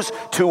chose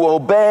to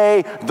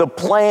obey the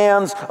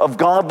plans of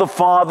God the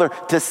Father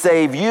to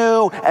save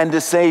you and to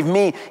save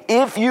me.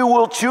 If you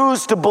will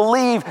choose to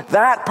believe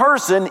that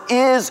person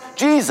is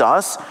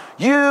Jesus,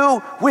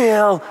 you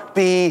will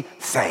be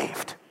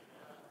saved.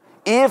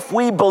 If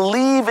we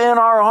believe in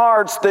our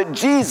hearts that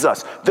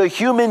Jesus, the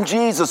human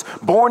Jesus,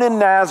 born in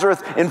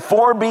Nazareth in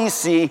 4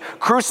 BC,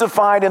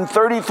 crucified in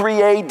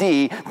 33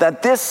 AD,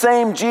 that this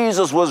same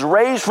Jesus was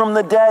raised from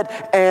the dead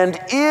and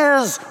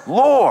is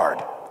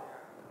Lord,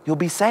 you'll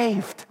be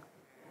saved.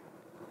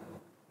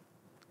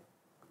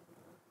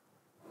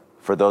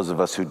 For those of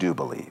us who do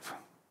believe,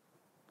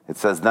 it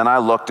says, "Then I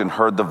looked and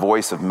heard the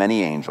voice of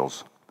many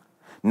angels,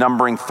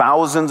 numbering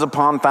thousands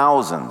upon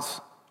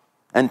thousands,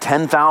 and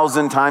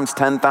 10,000 times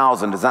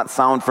 10,000. Does that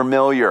sound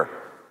familiar?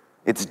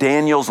 It's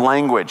Daniel's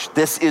language.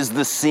 This is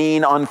the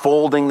scene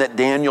unfolding that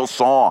Daniel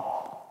saw.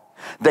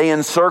 They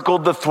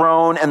encircled the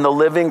throne and the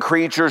living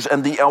creatures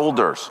and the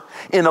elders.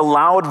 In a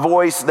loud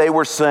voice they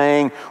were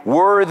saying,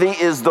 'Worthy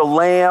is the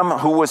Lamb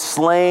who was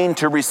slain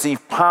to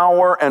receive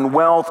power and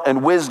wealth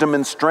and wisdom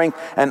and strength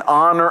and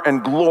honor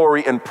and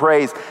glory and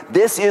praise.'"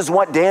 This is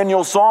what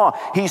Daniel saw.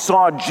 He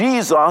saw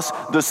Jesus,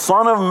 the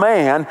Son of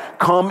Man,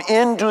 come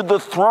into the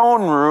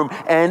throne room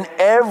and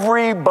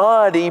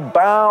everybody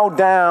bow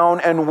down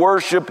and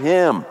worship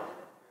him.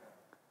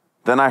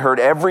 Then I heard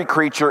every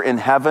creature in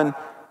heaven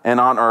and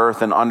on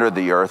earth and under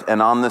the earth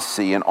and on the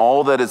sea and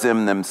all that is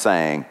in them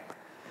saying,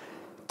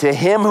 "To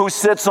him who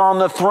sits on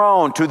the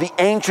throne, to the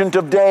Ancient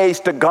of Days,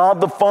 to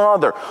God the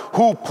Father,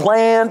 who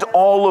planned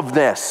all of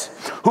this,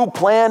 who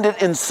planned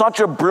it in such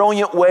a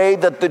brilliant way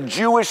that the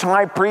Jewish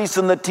high priests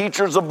and the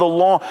teachers of the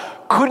law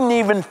couldn't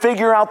even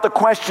figure out the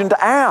question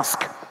to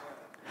ask,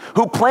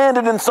 who planned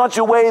it in such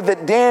a way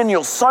that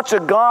Daniel, such a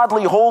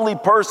godly, holy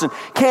person,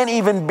 can't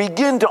even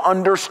begin to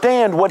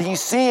understand what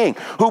he's seeing,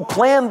 who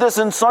planned this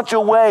in such a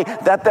way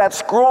that that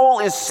scroll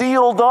is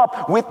sealed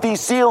up with these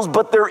seals,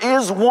 but there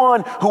is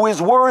one who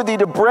is worthy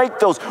to break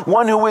those,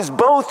 one who is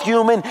both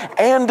human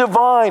and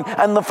divine.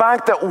 And the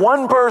fact that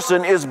one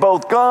person is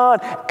both God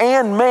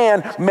and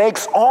man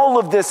makes all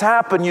of this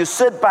happen. You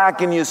sit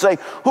back and you say,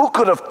 who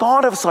could have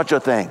thought of such a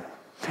thing?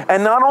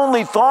 And not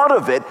only thought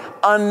of it,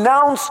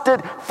 announced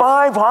it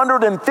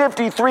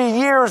 553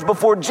 years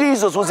before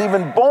Jesus was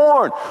even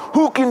born.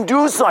 Who can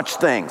do such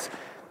things?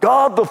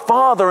 God the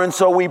Father, and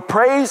so we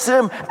praise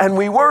him and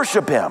we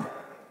worship him.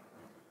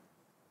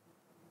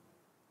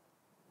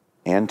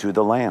 And to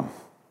the Lamb,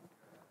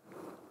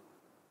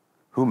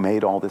 who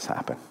made all this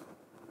happen,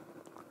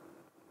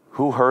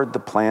 who heard the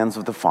plans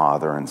of the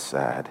Father and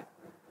said,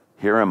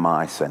 "Here am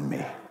I, send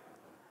me."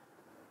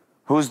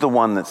 Who's the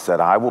one that said,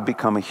 "I will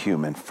become a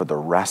human for the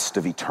rest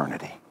of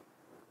eternity,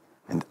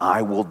 and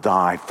I will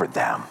die for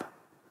them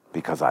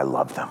because I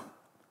love them"?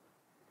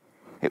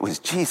 It was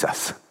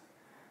Jesus.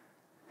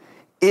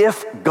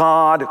 If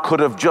God could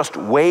have just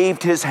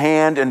waved his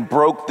hand and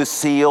broke the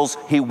seals,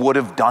 he would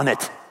have done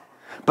it.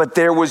 But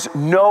there was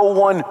no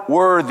one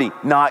worthy,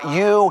 not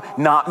you,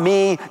 not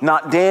me,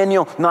 not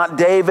Daniel, not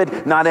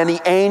David, not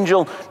any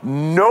angel.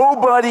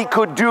 Nobody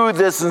could do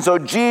this, and so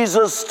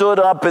Jesus stood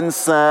up and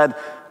said,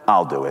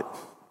 "I'll do it."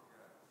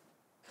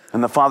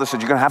 And the Father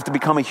said, "You're going to have to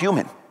become a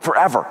human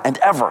forever and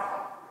ever.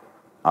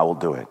 I will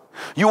do it.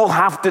 You will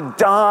have to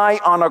die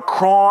on a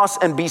cross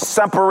and be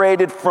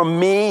separated from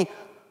me.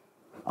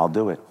 I'll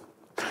do it.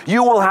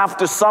 You will have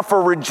to suffer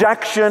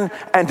rejection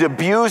and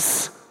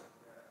abuse.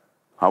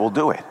 I will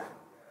do it.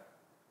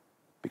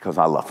 Because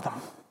I love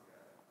them.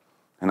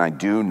 And I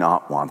do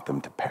not want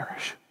them to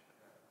perish."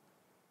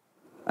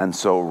 And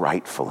so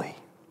rightfully,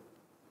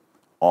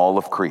 all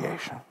of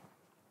creation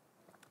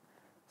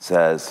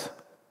says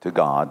to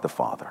God the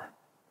Father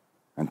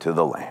and to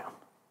the Lamb,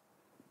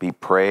 be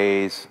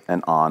praise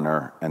and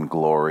honor and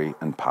glory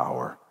and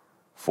power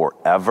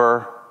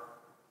forever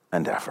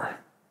and ever.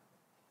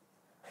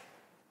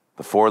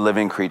 The 4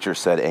 living creatures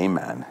said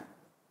amen,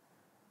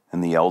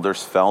 and the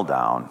elders fell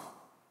down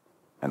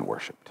and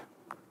worshiped.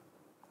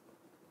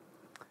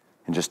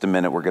 In just a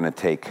minute, we're going to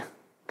take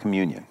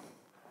communion.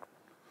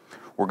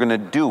 We're going to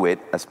do it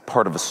as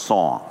part of a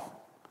song.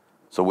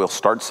 So we'll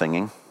start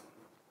singing.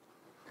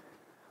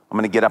 I'm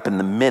going to get up in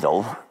the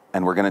middle,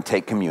 and we're going to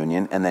take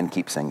communion and then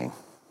keep singing.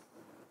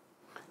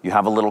 You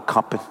have a little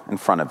cup in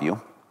front of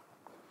you.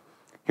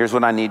 Here's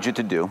what I need you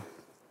to do.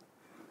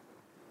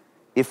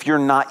 If you're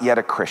not yet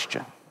a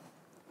Christian,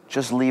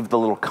 just leave the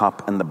little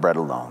cup and the bread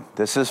alone.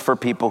 This is for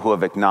people who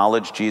have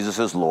acknowledged Jesus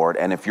as Lord,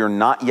 and if you're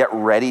not yet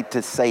ready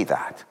to say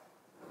that,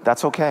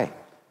 that's okay.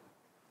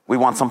 We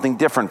want something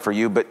different for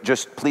you, but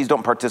just please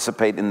don't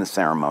participate in the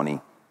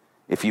ceremony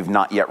if you've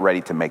not yet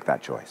ready to make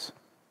that choice.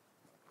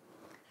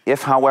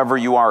 If, however,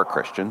 you are a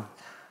Christian,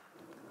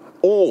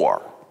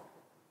 or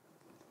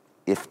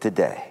if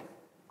today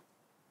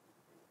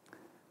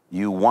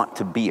you want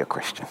to be a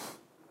Christian,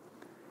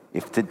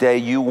 if today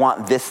you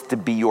want this to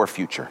be your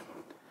future,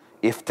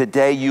 if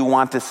today you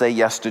want to say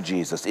yes to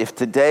Jesus, if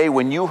today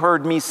when you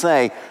heard me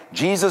say,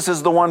 Jesus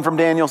is the one from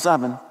Daniel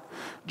 7,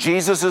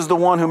 Jesus is the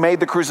one who made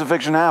the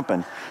crucifixion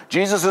happen,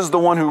 Jesus is the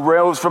one who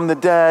rose from the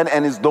dead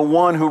and is the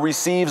one who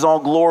receives all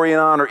glory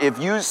and honor, if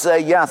you say,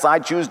 yes, I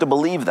choose to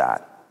believe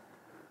that,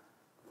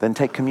 then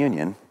take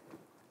communion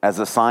as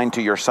a sign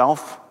to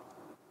yourself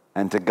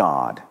and to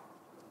God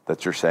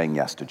that you're saying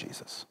yes to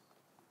Jesus.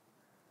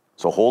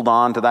 So hold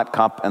on to that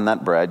cup and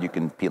that bread. You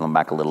can peel them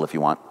back a little if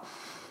you want.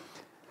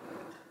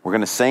 We're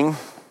going to sing,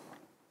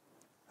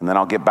 and then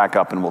I'll get back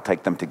up and we'll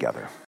take them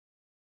together.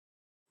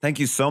 Thank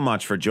you so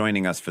much for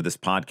joining us for this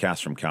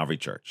podcast from Calvary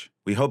Church.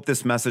 We hope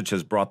this message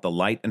has brought the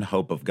light and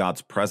hope of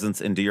God's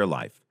presence into your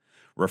life,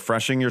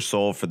 refreshing your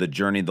soul for the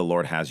journey the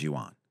Lord has you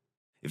on.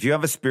 If you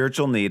have a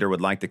spiritual need or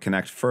would like to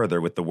connect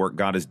further with the work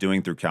God is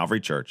doing through Calvary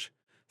Church,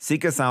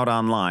 seek us out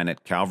online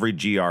at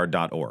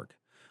calvarygr.org.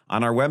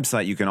 On our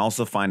website, you can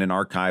also find an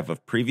archive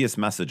of previous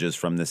messages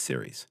from this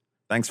series.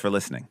 Thanks for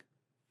listening.